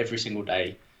together every single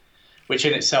day, which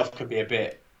in itself could be a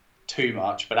bit too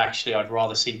much, but actually I'd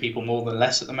rather see people more than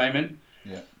less at the moment.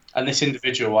 Yeah. And this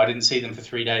individual, I didn't see them for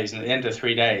 3 days. And at the end of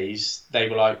 3 days, they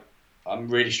were like, I'm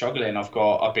really struggling.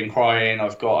 I've been crying.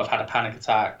 I've had a panic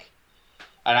attack.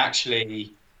 And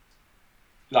actually,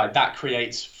 like, that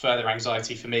creates further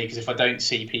anxiety for me, because if I don't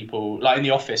see people, like in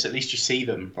the office, at least you see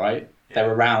them, right? Yeah.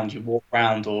 They're around, you walk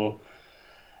around, or,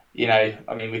 you know,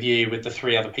 I mean, with the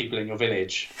 3 other people in your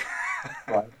village,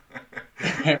 right?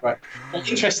 Right. Well,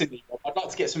 interestingly, I'd like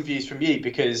to get some views from you,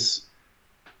 because,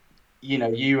 you know,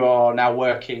 you are now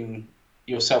working,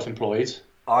 you're self-employed.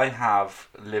 I have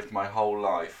lived my whole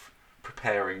life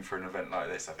preparing for an event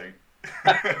like this, I think.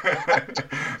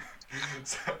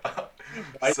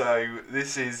 So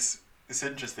it's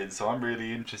interesting. So I'm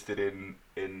really interested in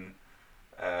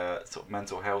sort of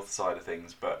mental health side of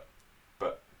things, but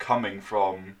coming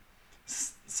from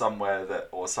somewhere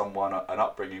an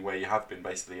upbringing where you have been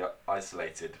basically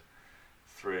isolated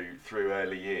through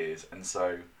early years, and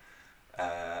so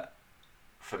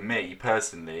for me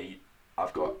personally,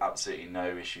 I've got absolutely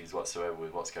no issues whatsoever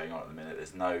with what's going on at the minute.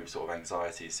 There's no sort of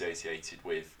anxiety associated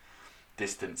with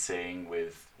distancing,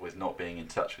 with not being in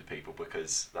touch with people,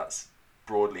 because that's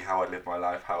broadly how I live my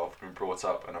life, how I've been brought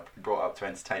up, and I've been brought up to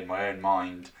entertain my own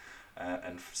mind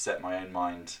and set my own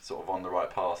mind sort of on the right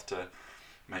path to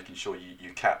making sure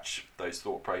you catch those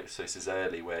thought processes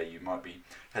early, where you might be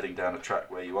heading down a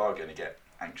track where you are going to get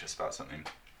anxious about something.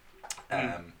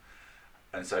 And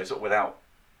so sort of without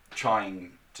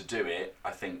trying to do it,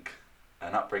 I think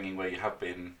an upbringing where you have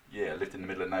been lived in the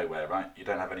middle of nowhere, right? You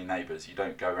don't have any neighbours, you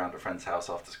don't go around a friend's house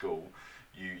after school,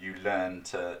 you learn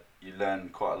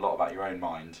quite a lot about your own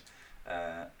mind,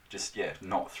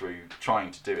 not through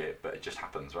trying to do it, but it just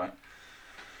happens, right?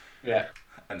 Yeah.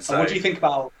 And so what do you think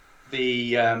about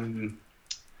the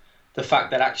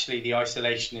fact that actually the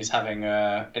isolation is having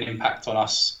an impact on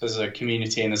us as a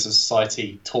community and as a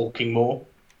society talking more?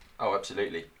 Oh,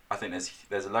 absolutely. I think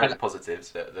there's a load of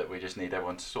positives that we just need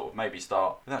everyone to sort of maybe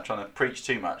start, without trying to preach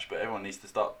too much, but everyone needs to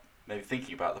start maybe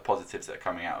thinking about the positives that are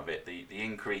coming out of it, the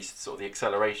increased sort of the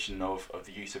acceleration of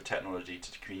the use of technology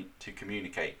to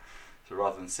communicate. So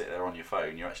rather than sit there on your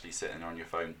phone, you're actually sitting there on your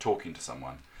phone talking to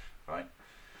someone, right?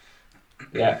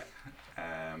 Yeah.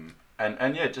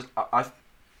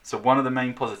 So one of the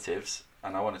main positives,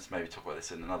 and I wanted to maybe talk about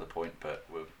this in another point, but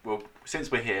we'll since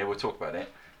we're here, we'll talk about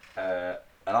it.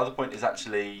 Another point is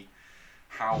actually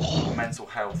how mental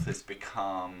health has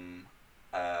become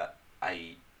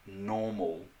a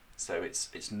normal. So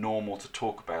it's normal to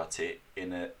talk about it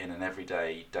in an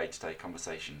everyday, day-to-day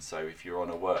conversation. So if you're on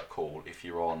a work call, if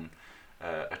you're on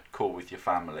a call with your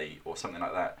family or something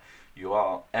like that,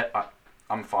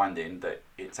 I'm finding that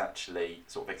it's actually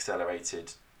sort of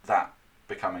accelerated that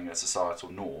becoming a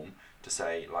societal norm to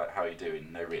say, like, how are you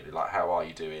doing? No, really, like, how are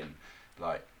you doing?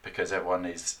 Like, because everyone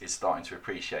is starting to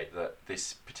appreciate that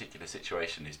this particular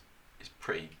situation is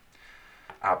pretty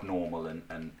abnormal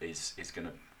and is going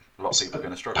to, a lot of people are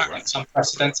going to struggle, right? It's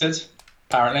unprecedented,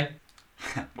 apparently.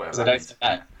 Whatever Because they don't say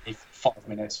that in 5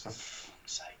 minutes, for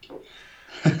sake.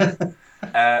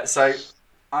 So,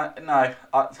 I don't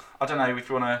know if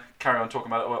you want to carry on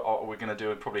talking about it, or we're going to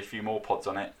do probably a few more pods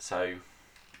on it. So,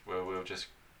 we'll just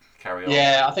carry on.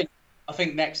 Yeah, I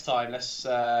think next time let's,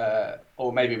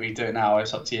 or maybe we do it now.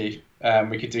 It's up to you.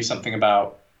 We could do something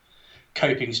about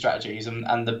coping strategies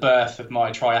and the birth of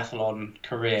my triathlon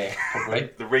career, probably.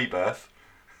 The rebirth.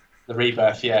 The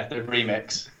rebirth, yeah, the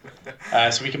remix.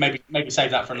 So we can maybe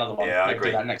save that for another one. Yeah, I maybe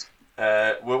agree. Do that next.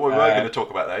 What we were going to talk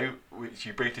about though, which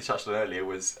you briefly touched on earlier,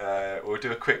 was we'll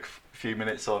do a quick few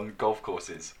minutes on golf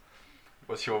courses.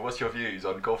 What's your views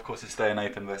on golf courses staying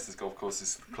open versus golf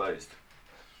courses closed?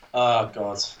 Oh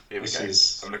God, Here we go.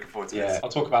 I'm looking forward to yeah. this. I'll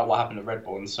talk about what happened at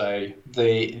Redbourne. So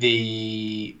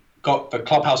the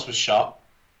clubhouse was shut,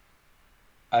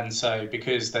 and so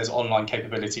because there's online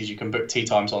capabilities, you can book tee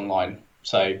times online.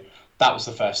 So that was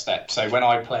the first step. So when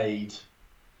I played,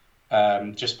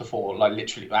 just before, like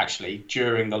literally, actually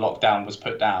during the lockdown was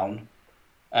put down,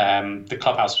 the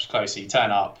clubhouse was closed. So you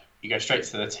turn up, you go straight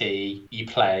to the tee, you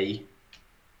play,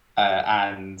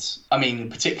 and I mean,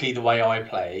 particularly the way I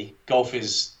play, golf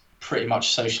is pretty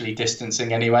much socially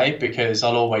distancing anyway, because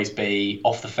I'll always be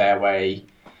off the fairway,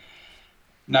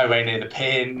 nowhere near the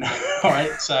pin. All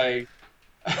right, so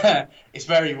it's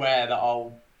very rare that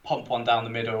I'll pump one down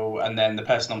the middle and then the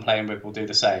person I'm playing with will do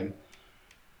the same.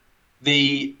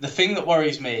 The thing that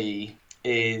worries me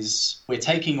is we're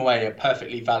taking away a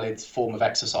perfectly valid form of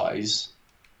exercise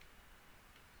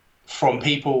from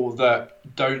people that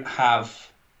don't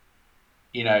have,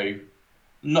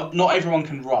 not everyone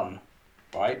can run,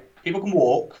 right? People can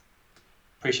walk,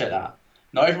 appreciate that.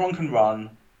 Not everyone can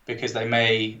run because they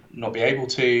may not be able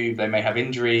to, they may have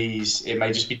injuries, it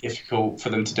may just be difficult for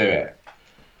them to do it.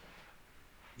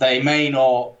 They may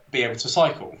not be able to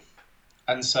cycle.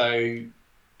 And so,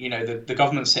 the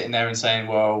government's sitting there and saying,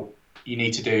 well, you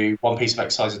need to do one piece of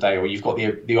exercise a day, or you've got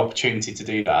the opportunity to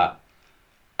do that.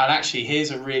 And actually, here's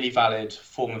a really valid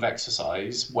form of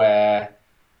exercise where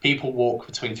people walk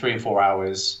between 3 and 4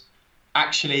 hours.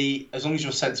 Actually, as long as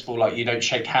you're sensible, like you don't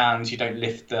shake hands, you don't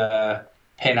lift the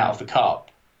pin out of the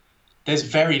cup, there's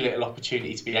very little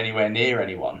opportunity to be anywhere near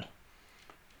anyone.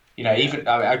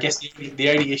 I guess the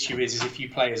only issue is if you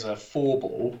play as a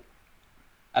 4-ball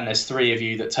and there's 3 of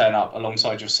you that turn up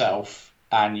alongside yourself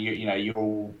and you're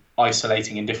all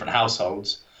isolating in different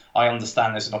households. I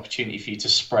understand there's an opportunity for you to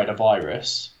spread a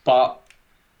virus, but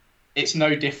it's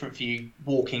no different for you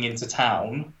walking into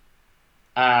town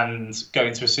and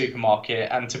going to a supermarket.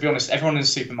 And to be honest, everyone in the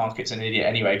supermarket's an idiot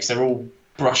anyway, because they're all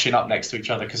brushing up next to each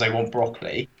other because they want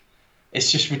broccoli.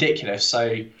 It's just ridiculous.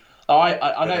 So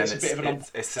I know it's a bit of an...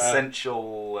 It's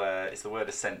essential, it's the word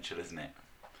essential, isn't it?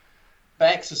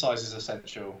 But exercise is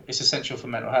essential. It's essential for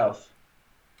mental health.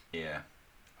 Yeah.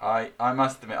 I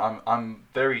must admit, I'm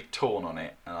very torn on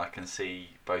it, and I can see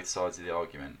both sides of the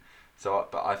argument.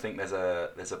 But I think there's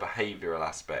a behavioural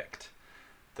aspect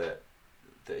that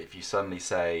if you suddenly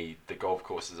say the golf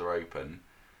courses are open,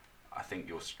 I think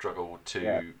you'll struggle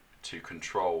to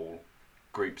control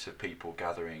groups of people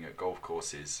gathering at golf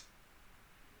courses.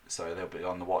 So they'll be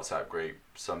on the WhatsApp group.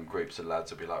 Some groups of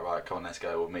lads will be like, right, come on, let's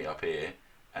go. We'll meet up here,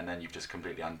 and then you've just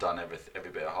completely undone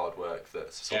every bit of hard work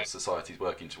that sort of society's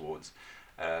working towards.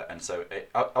 And so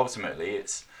ultimately,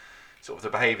 it's sort of the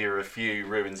behaviour of a few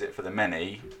ruins it for the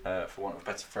many, for want of a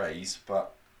better phrase.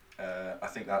 But I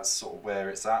think that's sort of where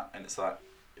it's at, and it's like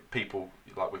people,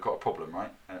 like, we've got a problem,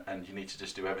 right? And you need to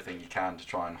just do everything you can to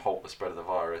try and halt the spread of the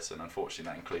virus, and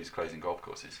unfortunately that includes closing golf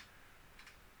courses.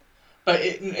 But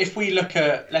if we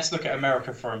let's look at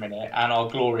America for a minute and our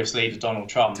glorious leader Donald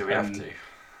Trump. Do we have to?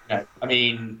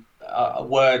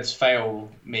 Words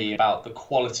fail me about the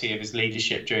quality of his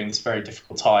leadership during this very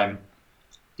difficult time.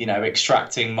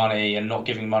 Extracting money and not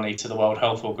giving money to the World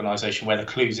Health Organization, where the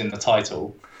clue's in the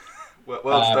title.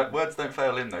 Words don't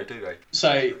fail him, though, do they?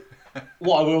 So,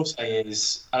 what I will say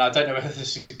is, and I don't know whether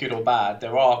this is good or bad,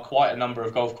 there are quite a number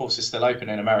of golf courses still open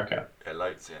in America. Yeah,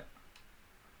 loads, yeah.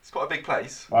 It's quite a big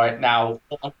place. Right, now,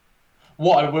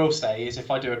 What I will say is,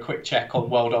 if I do a quick check on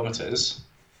worldometers,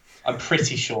 I'm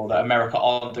pretty sure that America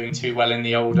aren't doing too well in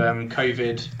the old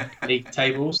COVID league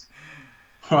tables,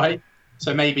 right?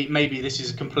 So maybe this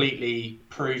is completely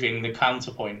proving the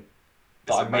counterpoint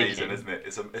that It's I'm amazing, making. isn't it?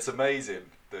 It's amazing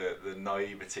the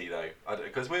naivety though,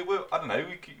 because we I don't know,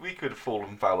 we could have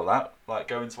fallen foul of that, like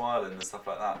going to Ireland and stuff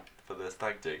like that for the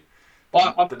stag do.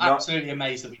 Well, I'm The absolutely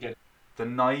amazed that we did. the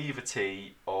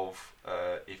naivety of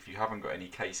if you haven't got any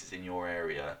cases in your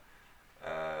area,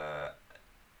 the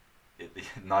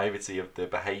naivety of the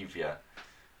behaviour,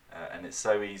 and it's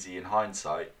so easy in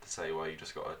hindsight to say, well, you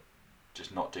just got to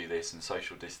just not do this and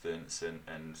social distance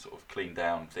and sort of clean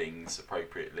down things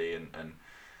appropriately and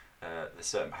there's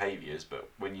certain behaviours, but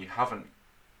when you haven't,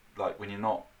 like when you're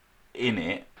not in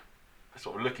it,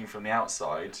 sort of looking from the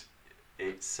outside,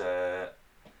 it's I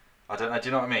don't know. Do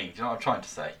you know what I mean? Do you know what I'm trying to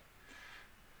say?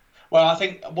 Well, I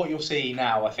think what you'll see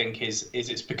now, I think, is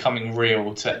it's becoming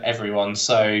real to everyone.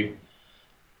 So,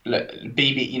 look,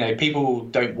 people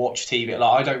don't watch TV.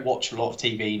 Like, I don't watch a lot of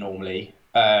TV normally,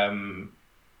 and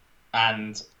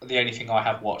the only thing I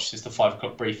have watched is the 5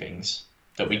 o'clock briefings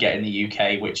that we get in the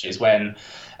UK, which is when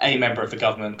a member of the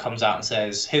government comes out and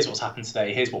says, "Here's what's happened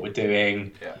today. Here's what we're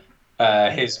doing.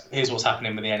 Here's what's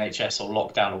happening with the NHS or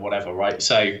lockdown or whatever." Right.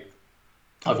 So,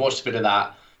 I've watched a bit of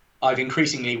that. I've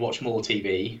increasingly watched more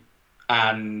TV.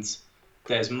 And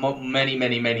there's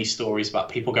many stories about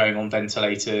people going on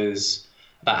ventilators,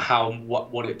 about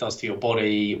what it does to your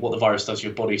body, what the virus does to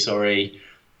your body,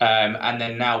 and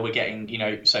then now we're getting,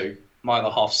 so my other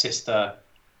half sister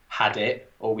had it,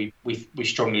 or we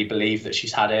strongly believe that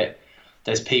she's had it.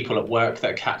 There's people at work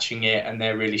that are catching it and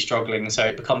they're really struggling, so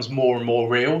it becomes more and more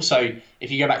real. So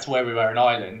if you go back to where we were in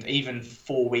Ireland, even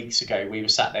 4 weeks ago, we were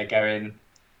sat there going,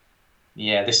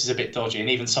 yeah, this is a bit dodgy. And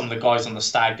even some of the guys on the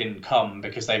stag didn't come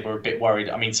because they were a bit worried.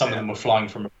 I mean, some of them were flying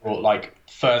from abroad, like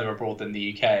further abroad than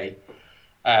the UK.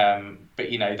 But,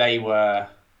 they were,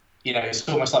 it's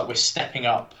almost like we're stepping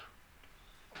up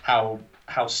how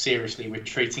seriously we're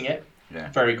treating it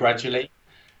very gradually.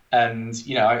 And,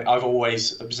 I've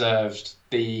always observed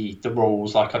the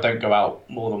rules. Like, I don't go out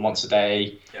more than once a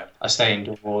day. Yeah. I stay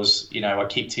indoors. I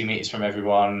keep 2 meters from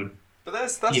everyone. But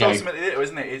that's ultimately it,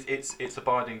 isn't it? It's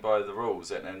abiding by the rules,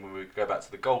 and when we go back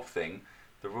to the golf thing,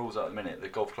 the rules at the minute, the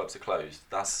golf clubs are closed.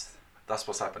 That's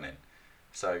what's happening.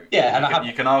 So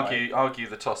you can argue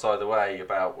the toss either way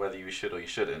about whether you should or you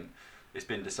shouldn't. It's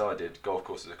been decided. Golf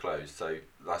courses are closed. So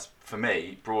that's, for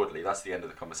me, broadly, that's the end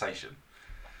of the conversation.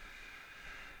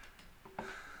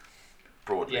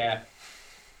 Broadly. Yeah.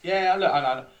 Look,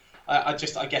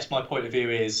 I guess my point of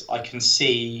view is I can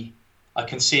see a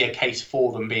case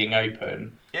for them being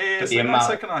open. Yeah. But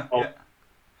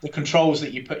the controls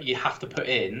that you have to put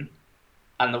in,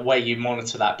 and the way you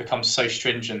monitor that becomes so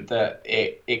stringent that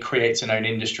it creates an own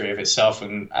industry of itself,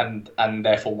 and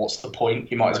therefore, what's the point?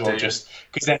 You might as well just,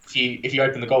 because then if you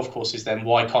open the golf courses, then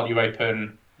why can't you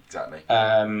open? Exactly.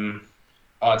 I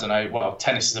don't know. Well,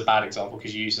 tennis is a bad example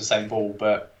because you use the same ball,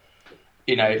 but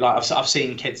like I've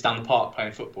seen kids down the park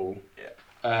playing football.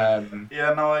 I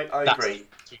agree.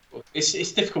 It's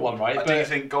a difficult one, right? I do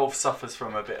think golf suffers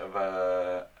from a bit of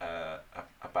a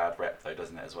bad rep, though,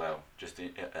 doesn't it, as well? Just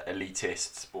an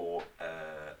elitist sport.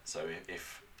 So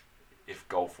if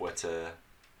golf were to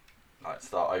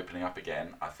start opening up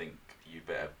again, I think you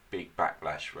get a big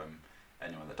backlash from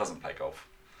anyone that doesn't play golf.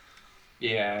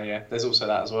 Yeah. There's also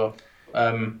that as well.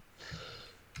 So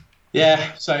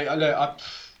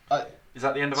is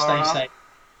that the end of our stay safe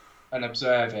and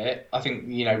observe it. I think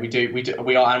we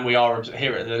are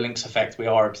here at the Links Effect. We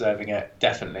are observing it,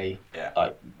 definitely. Yeah.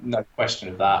 Like, no question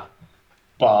of that.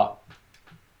 But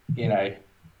I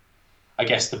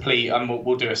guess the plea, and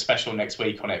we'll do a special next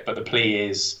week on it. But the plea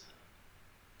is,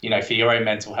 for your own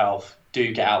mental health,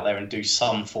 do get out there and do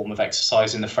some form of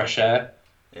exercise in the fresh air.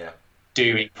 Yeah.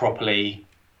 Do eat properly.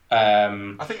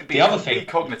 I think be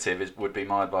cognitive would be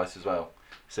my advice as well.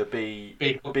 So be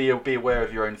aware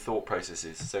of your own thought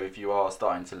processes. So if you are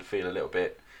starting to feel a little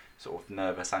bit sort of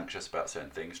nervous, anxious about certain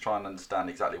things, try and understand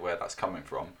exactly where that's coming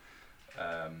from,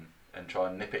 and try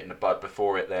and nip it in the bud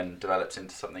before it then develops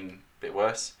into something a bit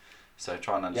worse. So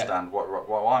try and understand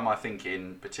why am I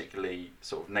thinking particularly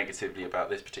sort of negatively about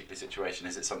this particular situation?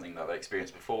 Is it something that I've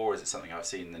experienced before? Is it something I've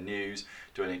seen in the news?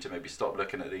 Do I need to maybe stop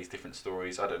looking at these different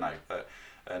stories? I don't know.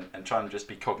 And try and just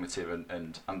be cognitive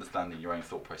and understanding your own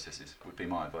thought processes would be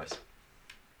my advice.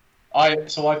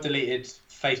 I've deleted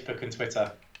Facebook and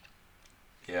Twitter.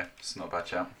 Yeah, it's not a bad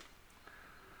shout.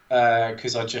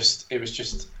 Because it was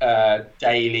just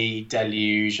daily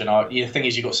deluge, and the thing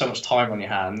is, you've got so much time on your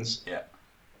hands. Yeah.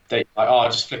 that like, oh,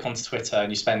 just flick onto Twitter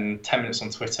and you spend 10 minutes on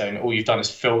Twitter and all you've done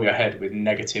is fill your head with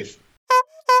negative.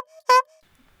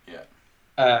 Yeah.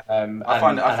 I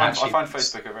find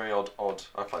Facebook a very odd.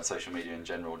 I find social media in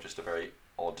general just a very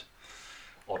odd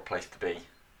place to be.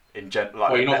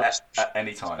 Well, you're not at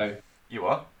any time. So you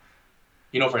are.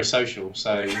 You're not very social,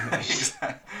 so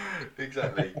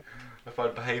exactly. I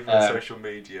find behaviour on social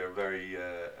media very.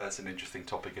 That's an interesting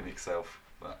topic in itself,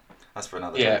 but that's for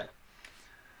another day.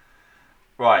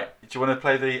 Right. Do you want to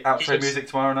play the outro music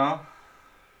to R&R?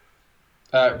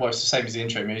 Well, it's the same as the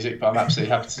intro music, but I'm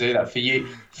absolutely happy to do that for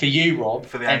you, Rob.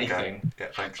 For the anything. Anchor. Yeah,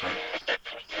 thanks, mate.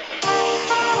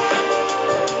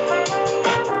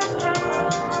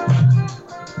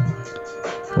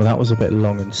 Well, that was a bit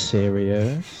long and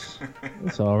serious.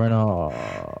 It's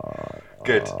R&R.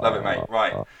 Good, love it, mate.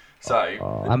 Right, so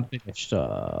I'm finished.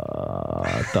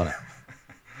 Done.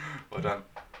 Well done.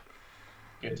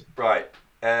 Good. Right,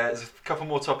 there's a couple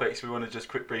more topics we want to just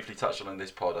briefly touch on in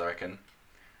this pod, I reckon.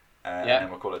 And then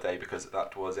we'll call it a day because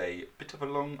that was a bit of a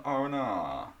long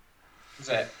R&R. Was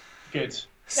it? Good.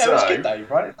 Yeah, it was good though,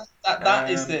 right?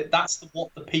 That's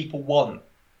what the people want.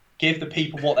 Give the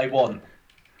people what they want.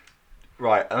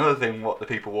 Right, another thing, what the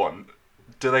people want.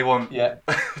 Do they want? Yeah.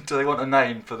 Do they want a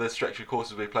name for the stretch of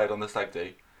courses we played on the stag do?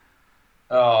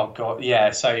 Oh God, yeah.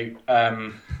 So,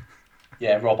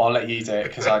 yeah, Rob, I'll let you do it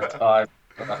because I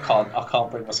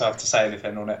can't bring myself to say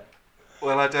anything on it.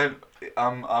 Well, I don't.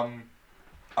 I'm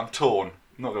torn.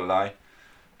 I'm not gonna lie.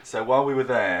 So while we were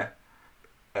there,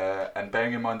 and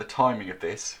bearing in mind the timing of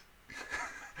this,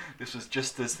 this was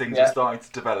just as things were starting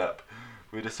to develop.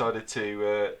 We decided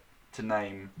to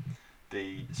name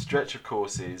the stretch of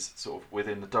courses sort of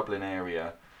within the Dublin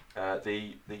area,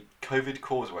 the COVID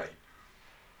Causeway.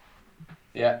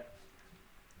 Yeah.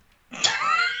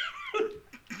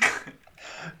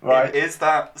 Right. Is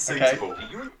that suitable?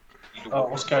 Okay. Oh,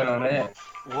 what's going on here?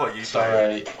 What are you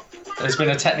Sorry. There's been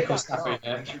a technical snafu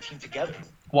here.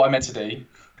 What I meant to do.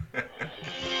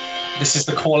 This is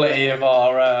the quality of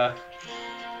our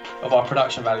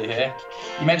production value here.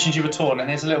 You mentioned you were torn, and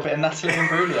there's a little bit of Natalie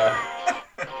Imbruglia.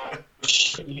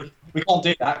 We can't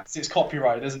do that because it's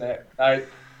copyrighted, isn't it?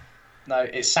 No,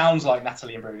 it sounds like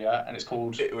Natalie Imbruglia, and it's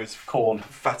called. It was Corn.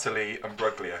 Fatally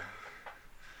Imbruglia.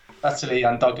 Fatally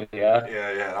and Douglia.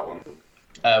 Yeah, that one.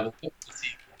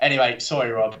 Anyway,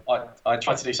 sorry, Rob. I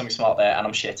tried to do something smart there, and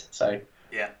I'm shit. So.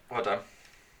 Yeah, well done.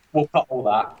 We'll cut all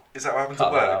that. Is that what happened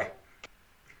at work?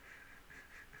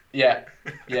 Yeah.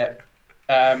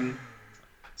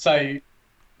 So.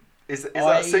 Is that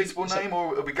a suitable name,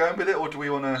 or are we going with it, or do we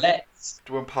want to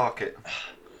park it?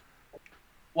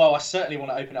 Well, I certainly want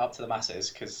to open it up to the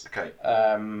masses because. Okay.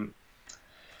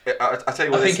 I tell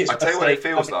you what. I tell you what it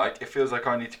feels like. It feels like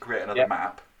I need to create another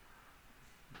map.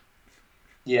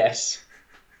 Yes.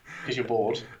 Because you're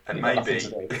bored. And maybe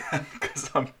because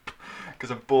I'm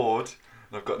bored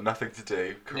and I've got nothing to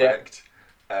do. Correct.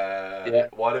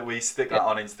 Why don't we stick that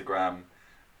on Instagram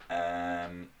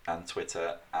and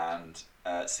Twitter and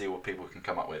see what people can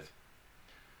come up with?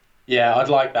 Yeah, I'd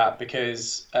like that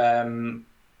because for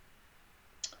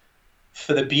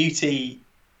the beauty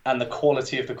and the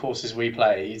quality of the courses we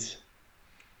played,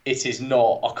 it is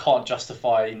not. I can't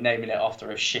justify naming it after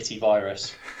a shitty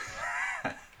virus.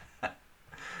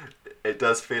 It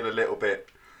does feel a little bit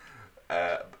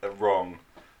wrong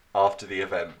after the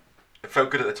event. It felt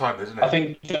good at the time, doesn't it? I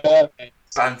think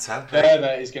banter.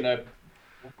 Gerda is gonna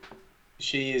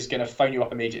phone you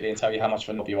up immediately and tell you how much of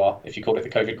a knob you are if you call it the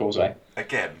COVID Causeway.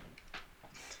 Again.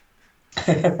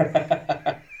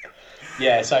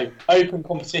 Yeah. So open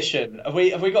competition. Have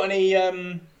we got any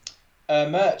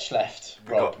merch left,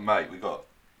 Rob? We got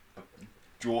a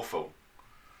drawer full.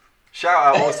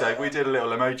 Shout out also, we did a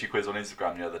little emoji quiz on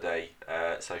Instagram the other day,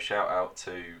 so shout out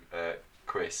to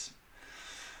Chris,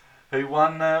 who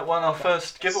won our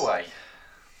first giveaway.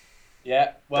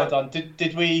 Yeah, well done.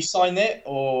 Did we sign it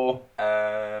or?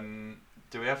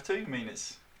 Do we have to? I mean,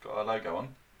 it's got our logo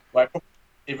on. Well,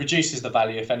 it reduces the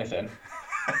value if anything.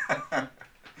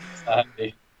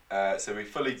 So we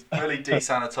fully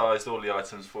desanitised all the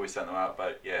items before we sent them out,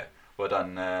 but yeah. Well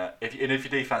done. If you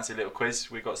do fancy a little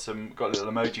quiz, we've got a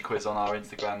little emoji quiz on our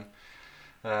Instagram,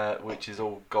 which is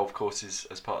all golf courses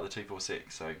as part of the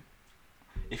 246. So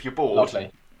if you're bored,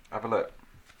 lovely. Have a look.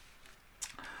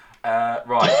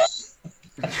 Right.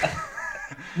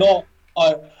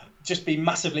 Just be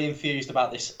massively enthused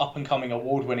about this up and coming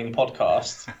award winning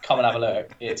podcast. Come and have a look.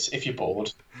 If you're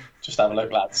bored, just have a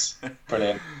look, lads.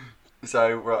 Brilliant.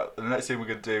 So right, the next thing we're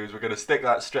going to do is we're going to stick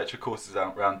that stretch of courses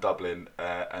out around Dublin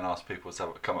and ask people to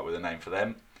come up with a name for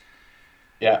them.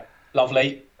 Yeah,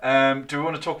 lovely. Do we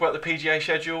want to talk about the PGA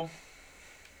schedule?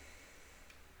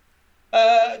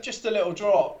 Just a little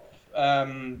drop,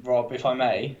 Rob, if I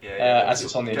may, as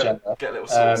it's on the agenda. Get a little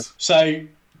sauce. So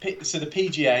the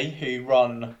PGA, who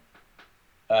run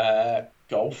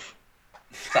golf,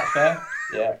 is that fair?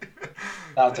 Yeah,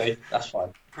 that'll do. That's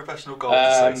fine. Professional Golf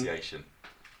Association.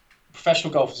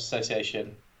 Professional Golfers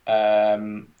Association.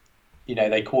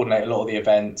 They coordinate a lot of the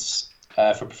events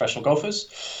for professional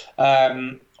golfers.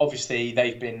 Obviously,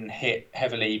 they've been hit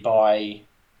heavily by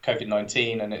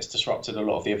COVID-19, and it's disrupted a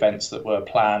lot of the events that were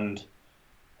planned.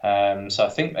 So I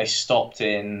think they stopped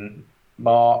in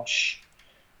March.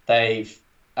 The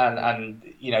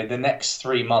next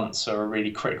 3 months are a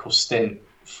really critical stint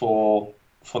for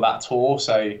that tour.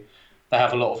 So they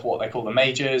have a lot of what they call the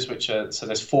majors,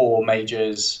 there's 4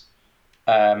 majors,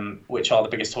 which are the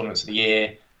biggest tournaments of the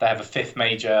year. They have a 5th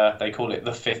major. They call it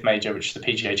the 5th major, which is the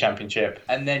PGA Championship.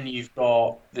 And then you've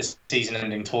got the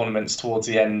season-ending tournaments towards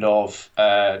the end of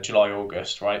July,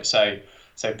 August, right? So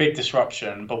big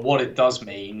disruption. But what it does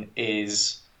mean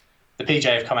is the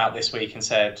PGA have come out this week and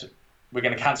said, we're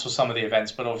going to cancel some of the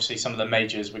events, but obviously some of the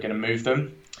majors, we're going to move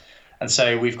them. And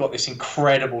so we've got this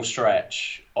incredible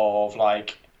stretch of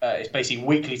it's basically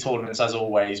weekly tournaments as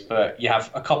always, but you have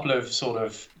a couple of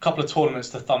tournaments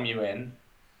to thumb you in.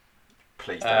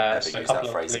 Please don't ever use that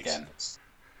phrase again.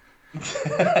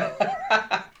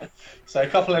 So a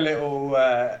couple of little...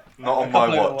 Not on my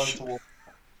watch.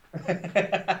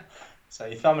 So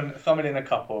you thumb it in a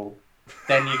couple.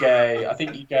 Then you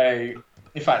go...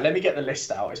 In fact, let me get the list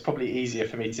out. It's probably easier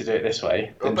for me to do it this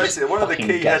way. Well, basically, one of the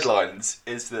key headlines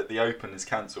is that the Open is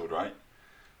cancelled, right?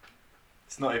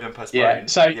 It's not even postponed. Yeah,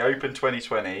 so the Open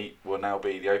 2020 will now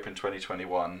be the Open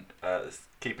 2021,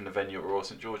 keeping the venue at Royal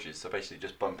St George's. So basically,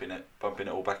 just bumping it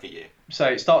all back a year. So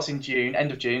it starts in June,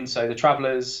 end of June. So the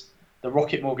Travellers, the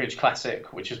Rocket Mortgage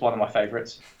Classic, which is one of my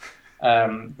favourites,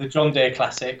 the John Deere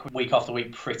Classic, week after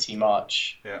week, pretty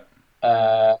much.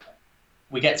 Yeah.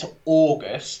 We get to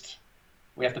August.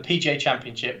 We have the PGA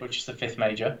Championship, which is the 5th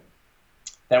major.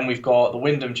 Then we've got the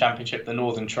Wyndham Championship, the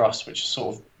Northern Trust, which is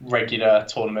sort of regular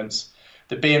tournaments.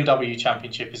 The BMW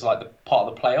Championship is like the part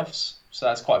of the playoffs, so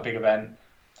that's quite a big event.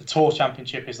 The Tour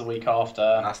Championship is the week after.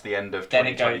 And that's the end of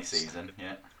 2020 season,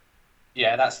 yeah.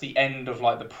 Yeah, that's the end of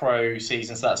the pro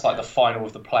season, so that's the final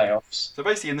of the playoffs. So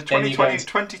basically in the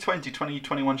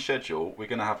 2020-2021 schedule, we're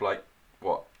going to have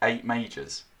 8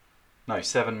 majors? No,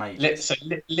 7 majors.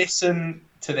 Listen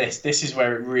to this. This is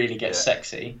where it really gets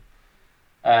sexy.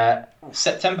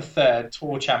 September 3rd,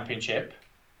 Tour Championship.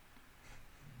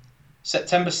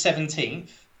 September 17th,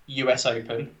 US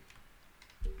Open.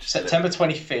 September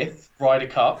 25th, Ryder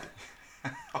Cup.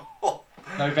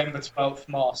 November 12th,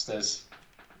 Masters.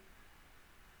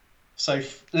 So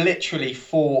literally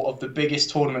 4 of the biggest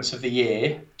tournaments of the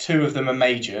year. 2 of them are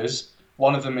majors.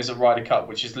 One of them is a Ryder Cup,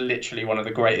 which is literally one of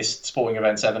the greatest sporting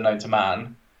events ever known to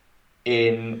man,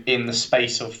 in the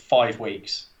space of 5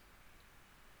 weeks.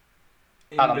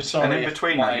 And in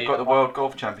between that, you've got the World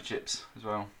Golf Championships as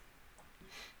well.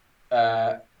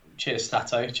 Cheers,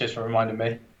 Stato. Cheers for reminding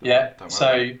me. Yeah.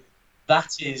 So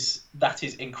that is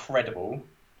incredible,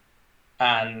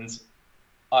 and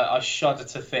I shudder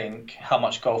to think how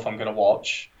much golf I'm going to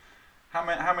watch. How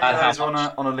many of those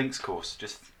are on a links course?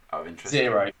 Just out of interest.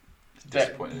 0. It's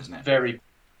disappointing, isn't it?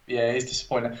 It's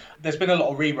disappointing. There's been a lot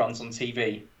of reruns on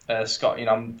TV. Scott,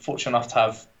 I'm fortunate enough to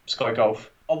have Sky Golf.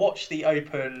 I watched the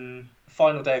Open,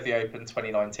 final day of the Open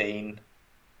 2019.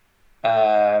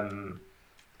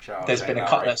 There's been a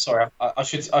couple. Sorry, I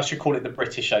should call it the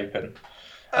British Open,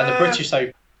 and the British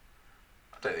Open.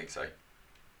 I don't think so.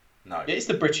 No, it's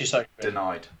the British Open.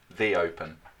 Denied. The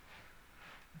Open.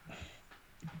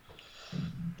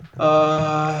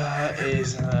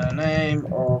 Is the name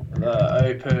of the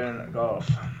Open Golf.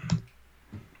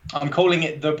 I'm calling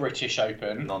it the British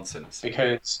Open. Nonsense.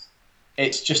 Because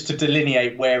it's just to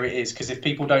delineate where it is. Because if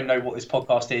people don't know what this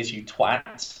podcast is, you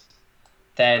twat.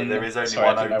 Then but there is only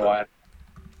one Open.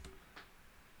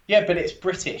 Yeah, but it's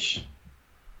British.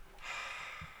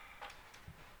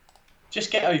 Just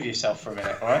get over yourself for a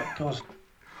minute, all right? God,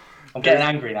 I'm getting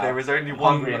angry now. There is only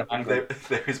one. There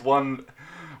is one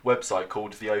website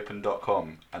called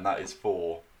theopen.com, and that is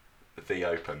for the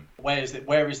Open. Where is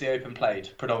the Open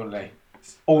played predominantly?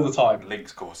 All the time.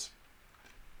 Links course.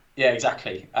 Yeah,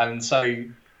 exactly. And so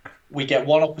we get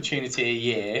one opportunity a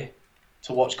year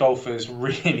to watch golfers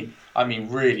really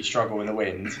struggle in the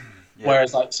wind. Yeah.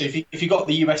 Whereas, so if you got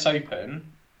the US Open,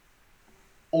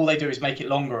 all they do is make it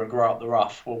longer and grow up the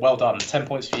rough. Well done, 10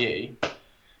 points for you.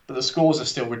 But the scores are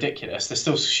still ridiculous. They're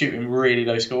still shooting really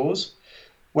low scores.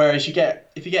 Whereas if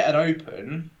you get an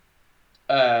Open,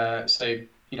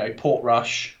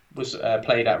 Portrush was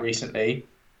played at recently.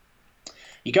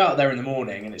 You go out there in the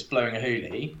morning and it's blowing a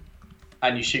hoolie,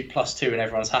 and you shoot +2 and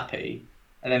everyone's happy,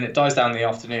 and then it dies down in the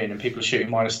afternoon and people are shooting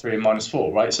 -3 and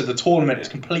 -4, right? So the tournament is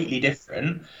completely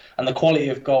different, and the quality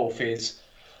of golf is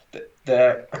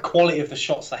the quality of the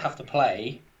shots they have to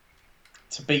play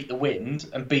to beat the wind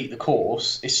and beat the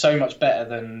course is so much better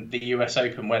than the US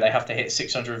Open, where they have to hit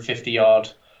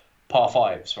 650-yard par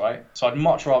 5s, right? So I'd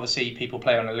much rather see people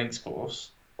play on a links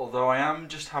course. Although I am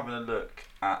just having a look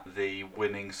at the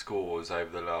winning scores over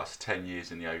the last 10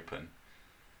 years in the Open.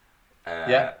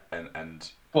 Yeah.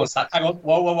 And Go on, hang on.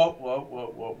 Whoa.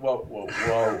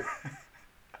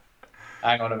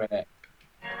 Hang on a minute.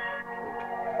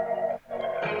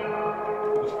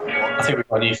 I think we've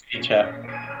got a new feature.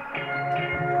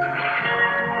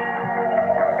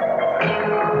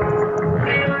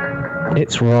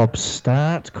 It's Rob's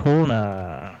Stat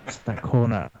Corner. Stat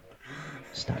Corner.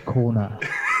 Stat Corner.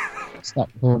 Stat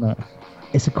Corner.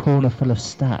 It's a corner full of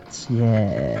stats,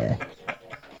 yeah. What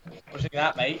do you think of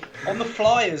that, mate? On the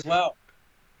fly as well.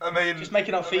 I mean, just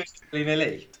making up features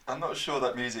willy-nilly. I'm not sure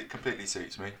that music completely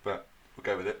suits me, but we'll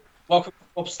go with it. Welcome to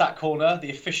Rob's Stat Corner, the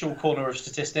official corner of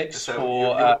statistics. So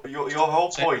for your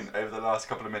whole point over the last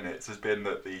couple of minutes has been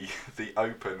that the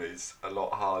Open is a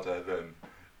lot harder than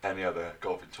any other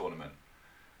golfing tournament.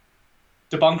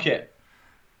 Debunk it.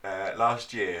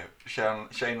 Last year,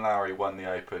 Shane Lowry won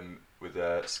the Open with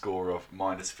a score of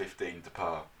 -15 to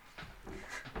par.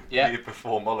 Yeah. The year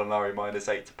before, Molinari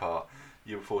 -8 to par.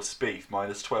 The year before, Spieth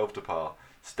 -12 to par.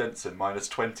 Stenson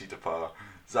 -20 to par.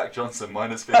 Zach Johnson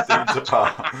 -15 to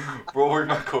par. Rory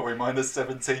McIlroy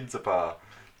 -17 to par.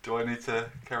 Do I need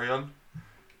to carry on?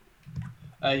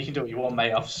 You can do what you want,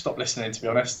 mate. I've stopped listening, to be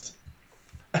honest.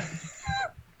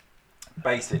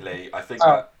 Basically, I think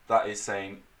that is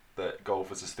saying that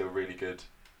golfers are still really good.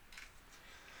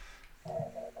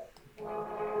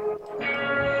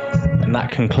 And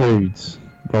that concludes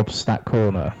Rob's Stat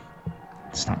Corner.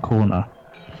 Stat Corner.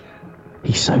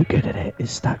 He's so good at it.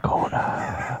 It's Stat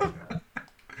Corner.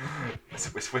 It's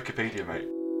Wikipedia, mate.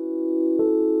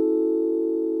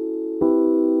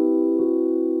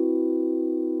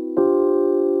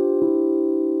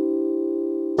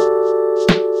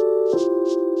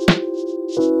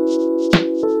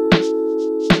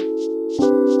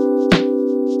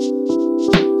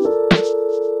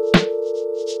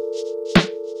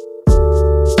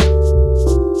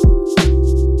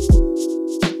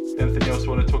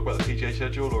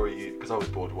 Schedule, or are you? Because I was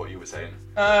bored of what you were saying.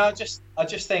 I just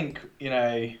think,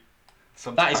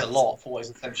 sometimes that is a lot for what is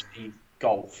essentially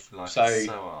golf. Life so is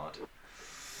so hard.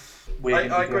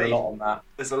 We're I agree. a lot on that.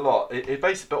 There's a lot. It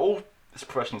basically, but all this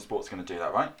professional sports going to do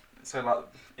that, right? So, like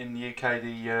in the UK,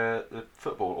 the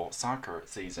football or soccer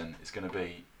season is going to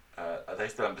be. They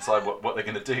still haven't decided what they're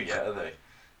going to do yet, are they?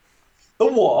 The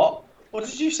what? What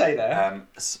did you say there?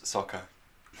 Soccer.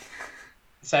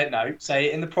 Say it. No. Say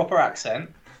it in the proper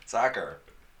accent. Soccer.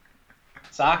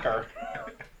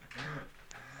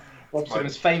 Robson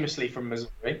is famously from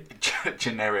Missouri.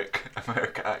 Generic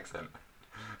American accent.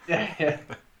 Yeah.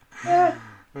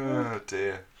 Oh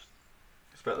dear.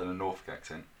 It's better than a Norfolk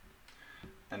accent.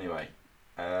 Anyway,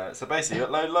 so basically, a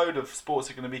load of sports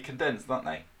are going to be condensed, aren't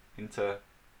they? Into.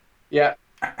 Yeah.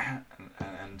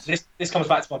 And this comes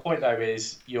back to my point though,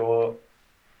 is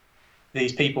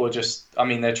these people are just,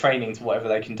 they're training to whatever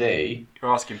they can do.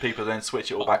 You're asking people to then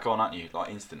switch it all back on, aren't you? Like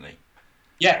instantly.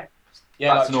 Yeah.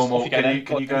 That's normal. Can you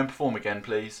go and perform again,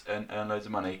 please, and earn loads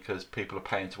of money because people are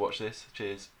paying to watch this?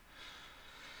 Cheers.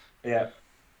 Yeah.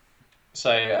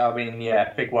 So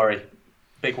big worry,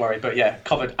 but yeah,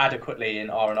 covered adequately in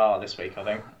R&R this week, I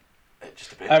think.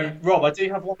 Just a bit. Rob, I do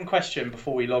have one question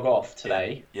before we log off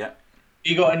today. Yeah.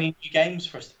 You got any new games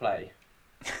for us to play?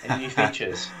 Any new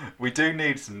features? We do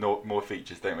need some more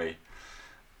features, don't we?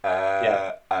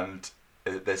 Yeah. And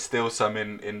there's still some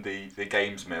in the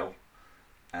games mill.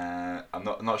 I'm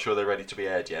not sure they're ready to be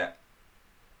aired yet.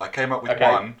 I came up with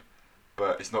one,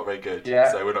 but it's not very good.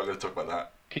 Yeah. So we're not going to talk about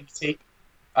that. Can you see?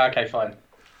 Okay, fine.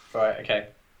 Right. Okay.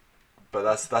 But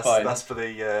that's fine. That's for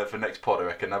the for next pod. I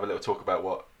reckon have a little talk about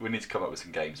what we need to come up with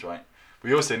some games, right?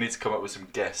 We also need to come up with some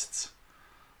guests.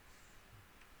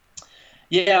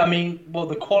 Yeah,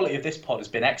 the quality of this pod has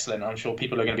been excellent. I'm sure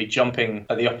people are going to be jumping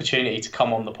at the opportunity to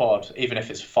come on the pod, even if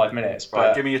it's 5 minutes. But,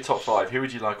 right, give me your top 5. Who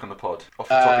would you like on the pod? Off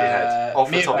the top of your head.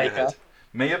 Off the top of your head.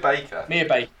 Mia Baker. Mia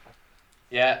Baker.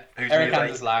 Yeah. Who's Eric Mia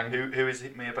Anders Lang. Who is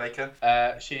Mia Baker?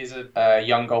 She is a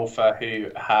young golfer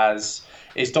who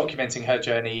is documenting her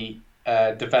journey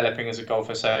developing as a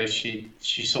golfer. So she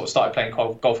sort of started playing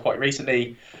golf quite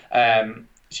recently.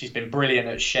 She's been brilliant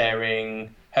at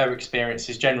sharing her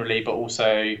experiences generally, but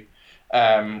also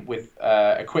with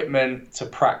equipment to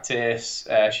practice.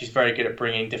 She's very good at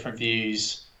bringing different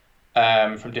views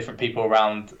from different people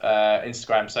around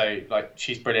Instagram. So like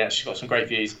she's brilliant. She's got some great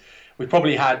views. We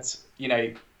probably had,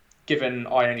 given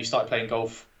I only started playing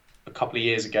golf a couple of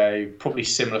years ago, probably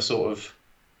similar sort of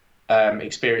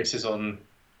experiences on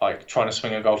like trying to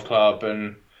swing a golf club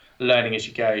and learning as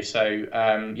you go. So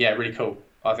really cool.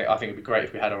 I think it'd be great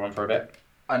if we had her on for a bit.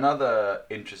 Another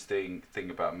interesting thing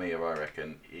about Mia, I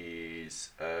reckon,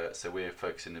 is so we're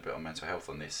focusing a bit on mental health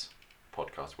on this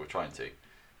podcast. We're trying to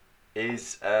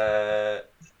is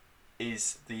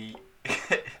the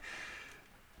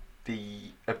the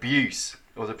abuse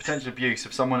or the potential abuse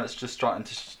of someone that's just trying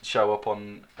to show up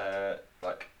on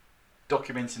like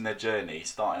documenting their journey,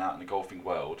 starting out in the golfing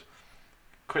world,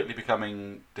 quickly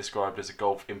becoming described as a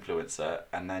golf influencer,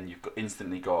 and then you've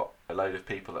instantly got a load of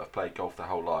people that have played golf their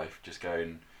whole life just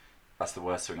going, that's the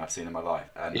worst swing I've seen in my life.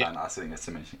 And I think there's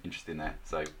some interest in there.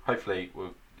 So hopefully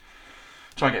we'll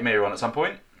try and get Mira on at some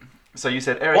point. So you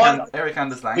said Eric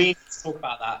Anders-Lang. We need to talk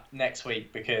about that next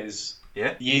week because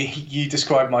you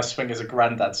described my swing as a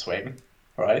granddad swing,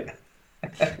 right?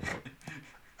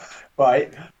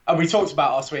 Right. And we talked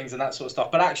about our swings and that sort of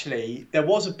stuff. But actually, there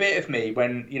was a bit of me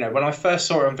when I first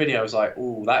saw it on video, I was like,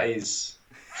 "Ooh, that's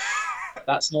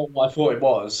not what I thought it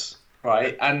was."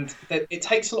 Right. And it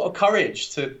takes a lot of courage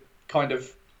to kind of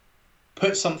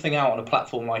put something out on a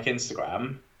platform like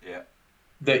Instagram. Yeah.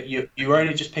 That you're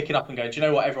only just picking up and going, do you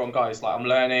know what, everyone, guys, like I'm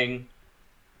learning,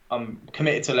 I'm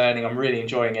committed to learning, I'm really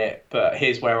enjoying it, but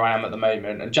here's where I am at the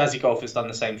moment. And Jazzy Golf has done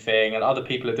the same thing and other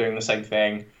people are doing the same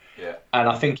thing. Yeah. And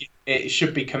I think it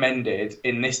should be commended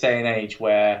in this day and age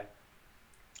where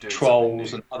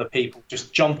trolls and other people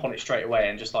just jump on it straight away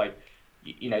and just like,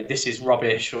 this is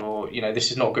rubbish or,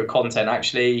 this is not good content.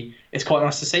 Actually, it's quite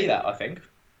nice to see that, I think.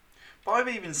 But I've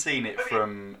even seen it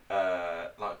from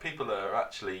like people that are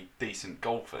actually decent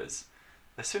golfers.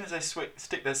 As soon as they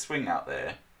stick their swing out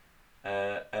there,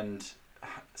 and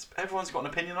everyone's got an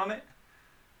opinion on it.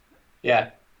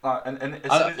 Yeah. And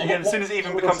as soon as it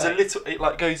even becomes a little, it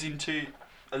like goes into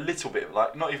a little bit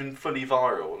like not even fully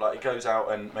viral. Like it goes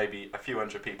out and maybe a few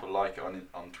hundred people like it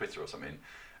on Twitter or something,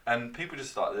 and people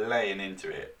just start laying into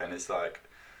it, and it's like,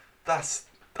 that's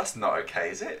not okay,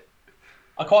 is it?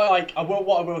 I quite like.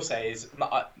 What I will say is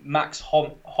Max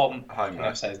Homer. Can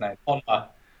I say his name? Homer.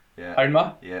 Yeah.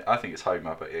 Homer. Yeah, I think it's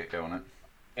Homer, but yeah, go on it.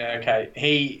 Yeah. Okay.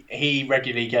 He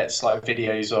regularly gets like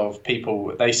videos of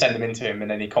people. They send them into him, and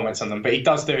then he comments on them. But he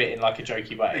does do it in like a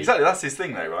jokey way. Exactly. That's his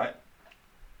thing, though, right?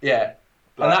 Yeah.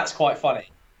 Like, and that's quite funny.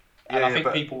 Yeah, and I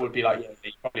think people would be like, "Yeah,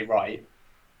 you're probably right."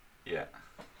 Yeah.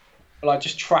 But like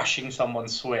just trashing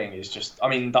someone's swing is just. I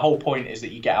mean, the whole point is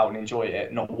that you get out and enjoy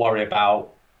it, not worry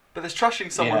about. But there's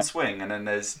trashing someone's swing, and then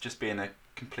there's just being a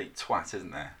complete twat,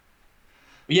 isn't there?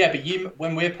 Yeah, but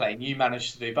when we're playing, you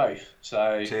manage to do both.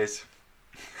 So cheers.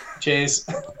 Cheers.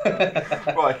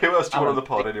 Right, who else do you want on the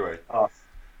pod anyway?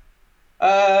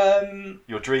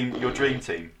 Your dream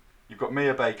team. You've got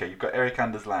Mia Baker. You've got Eric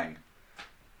Anders-Lang.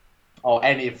 Oh,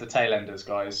 any of the tailenders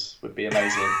guys would be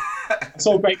amazing. I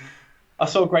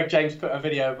saw Greg James put a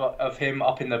video of him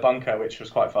up in the bunker, which was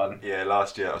quite fun. Yeah,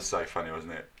 last year that was so funny,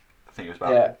 wasn't it? I think it was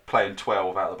about playing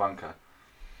 12 out of the bunker.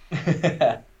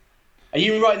 Are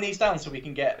you writing these down so we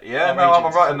can get... Yeah, no,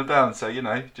 I'm writing them down, so,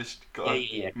 just got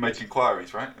to make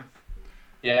inquiries, right?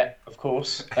 Yeah, of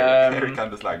course. Eric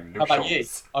Anders-Lang, how about you?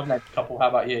 I've named a couple. How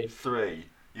about you? 3.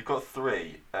 You've got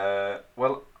 3.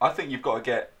 Well, I think you've got to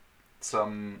get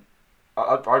some...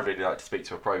 I'd really like to speak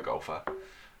to a pro golfer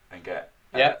and get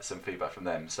some feedback from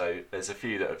them. So there's a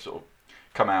few that have sort of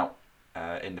come out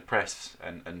in the press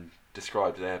and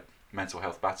described their mental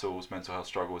health battles, mental health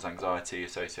struggles, anxiety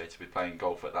associated with playing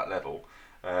golf at that level.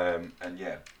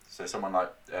 So someone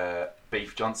like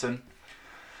Beef Johnson.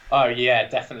 Oh yeah,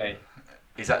 definitely.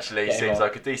 He's actually seems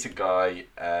like a decent guy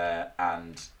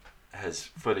and has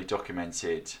fully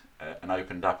documented and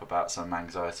opened up about some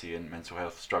anxiety and mental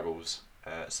health struggles.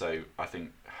 So I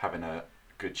think having a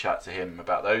good chat to him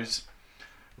about those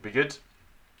would be good.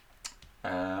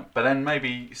 But then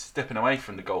maybe stepping away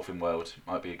from the golfing world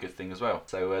might be a good thing as well.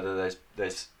 So whether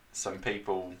there's some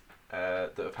people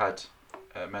that have had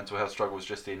mental health struggles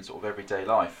just in sort of everyday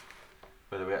life,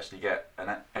 whether we actually get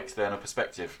an external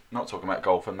perspective, not talking about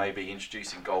golf, and maybe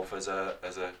introducing golf as a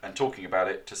and talking about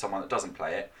it to someone that doesn't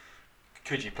play it.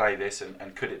 Could you play this,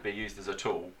 and could it be used as a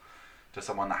tool to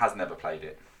someone that has never played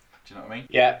it? Do you know what I mean?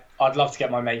 Yeah, I'd love to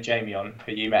get my mate Jamie on,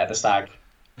 who you met at the Stag.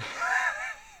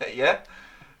 Yeah.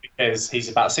 Because he's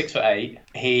about 6'8".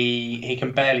 He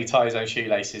can barely tie his own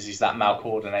shoelaces. He's that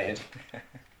mal-coordinated.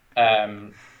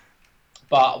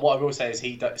 But what I will say is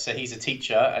he's a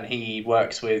teacher and he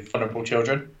works with vulnerable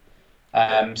children.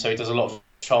 So he does a lot of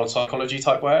child psychology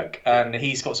type work, and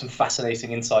he's got some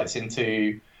fascinating insights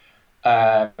into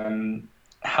how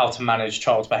to manage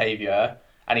child's behaviour.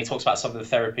 And he talks about some of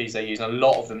the therapies they use, and a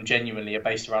lot of them genuinely are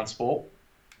based around sport.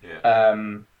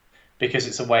 Because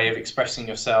it's a way of expressing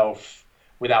yourself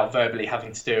without verbally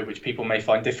having to do it, which people may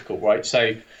find difficult, right?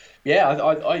 So, yeah,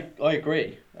 I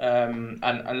agree.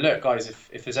 And look, guys,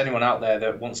 if there's anyone out there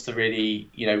that wants to really,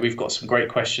 we've got some great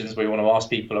questions we want to ask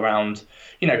people around,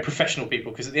 professional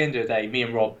people, because at the end of the day, me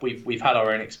and Rob, we've had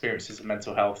our own experiences of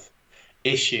mental health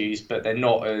issues, but they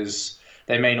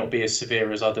may not be as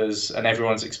severe as others, and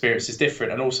everyone's experience is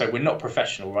different. And also, we're not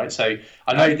professional, right? So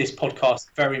I know this podcast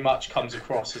very much comes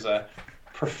across as a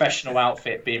professional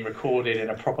outfit being recorded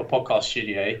in a proper podcast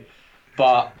studio,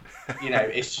 but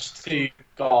it's just two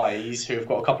guys who have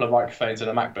got a couple of microphones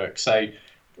and a MacBook. So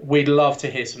we'd love to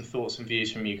hear some thoughts and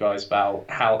views from you guys about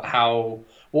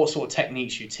what sort of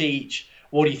techniques you teach,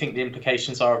 what do you think the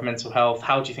implications are of mental health,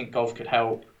 how do you think golf could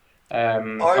help,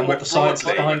 and what the science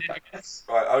is behind it, I guess.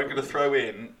 Right, I'm going to throw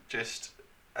in just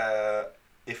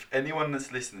if anyone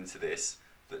that's listening to this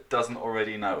that doesn't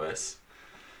already know us,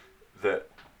 that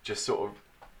just sort of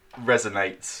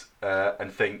resonates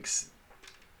and thinks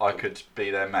I could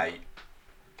be their mate,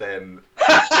 then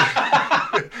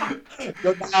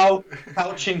you're now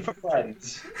vouching for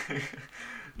friends.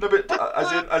 No, but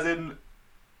as in,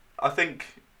 I think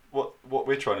what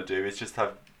we're trying to do is just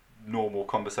have normal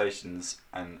conversations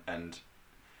and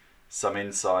some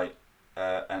insight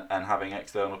and having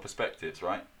external perspectives,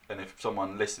 right? And if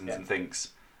someone listens and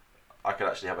thinks I could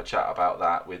actually have a chat about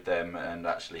that with them and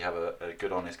actually have a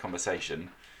good, honest conversation,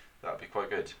 that would be quite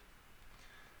good.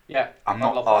 Yeah, I'm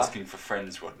not asking for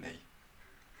friends, Rodney.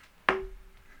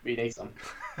 We need some.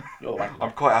 You're welcome.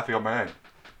 I'm quite happy on my own.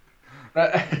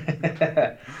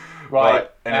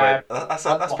 Right. Anyway,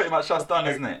 that's pretty much us done,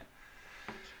 isn't it?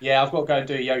 Yeah, I've got to go and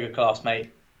do a yoga class,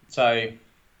 mate. So.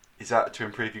 Is that to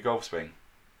improve your golf swing?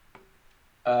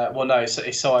 Well, no,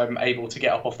 it's so I'm able to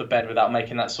get up off the bed without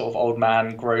making that sort of old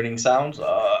man groaning sound.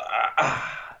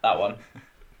 That one.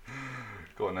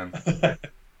 Go on then.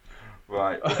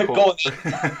 Right.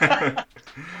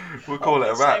 We'll call it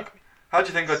a wrap. How do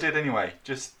you think I did anyway?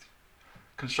 Just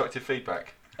constructive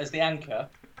feedback. As the anchor.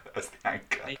 As the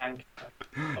anchor. The anchor.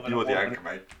 You're the anchor,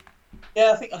 mate.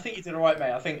 Yeah, I think you did all right,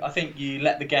 mate. I think you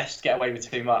let the guest get away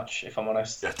with too much, if I'm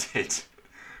honest. Yeah, I did.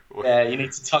 Yeah, you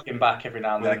need to tug him back every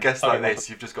now and then. With a guest like this,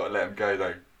 you've just got to let him go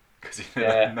though, because you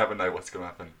never know what's going to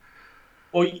happen.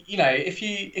 Well, if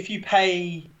you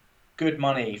pay good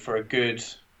money for a good.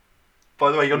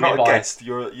 By the way, you're not a guest.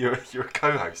 You're a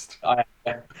co-host.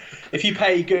 If you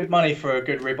pay good money for a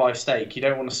good ribeye steak, you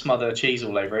don't want to smother cheese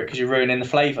all over it because you're ruining the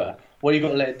flavour. Well, you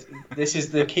got to let. This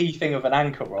is the key thing of an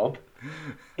anchor, Rob.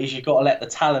 Is you've got to let the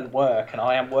talent work, and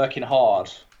I am working hard.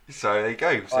 So there you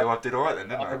go. So I did all right then,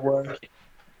 didn't I? Working.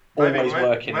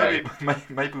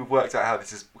 Maybe we've worked out how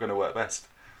this is going to work best.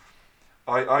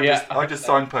 I just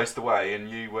signpost the way, and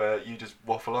you just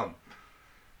waffle on.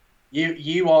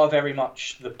 You are very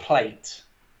much the plate,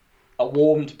 a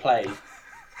warmed plate,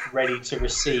 ready to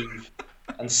receive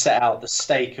and set out the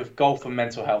steak of golf and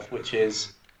mental health, which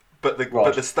is. But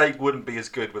the steak wouldn't be as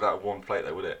good without a warm plate,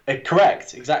 though, would it?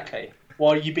 Correct, exactly.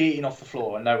 Well, you'd be eating off the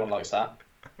floor, and no one likes that.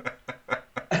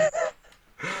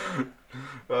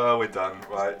 Oh, we're done.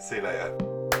 Right, see you later.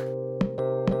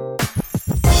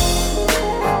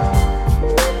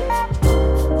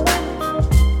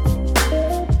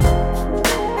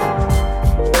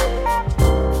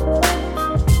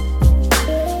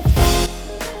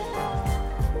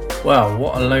 Well,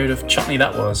 what a load of chutney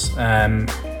that was.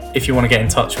 If you want to get in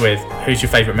touch with who's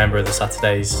your favourite member of the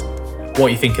Saturdays,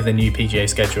 what you think of the new PGA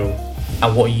schedule,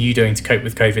 and what are you doing to cope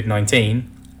with COVID-19,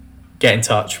 get in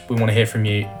touch. We want to hear from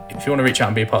you. If you want to reach out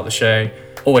and be a part of the show,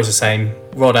 always the same,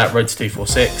 Rod at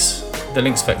Road246, the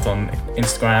Links Effect on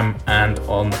Instagram and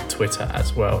on Twitter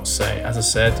as well. So as I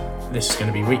said, this is going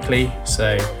to be weekly,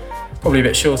 so probably a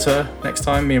bit shorter next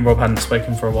time. Me and Rob hadn't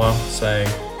spoken for a while, so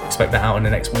expect that out in the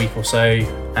next week or so,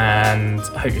 and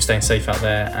I hope you're staying safe out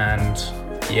there, and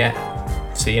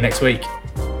yeah, see you next week.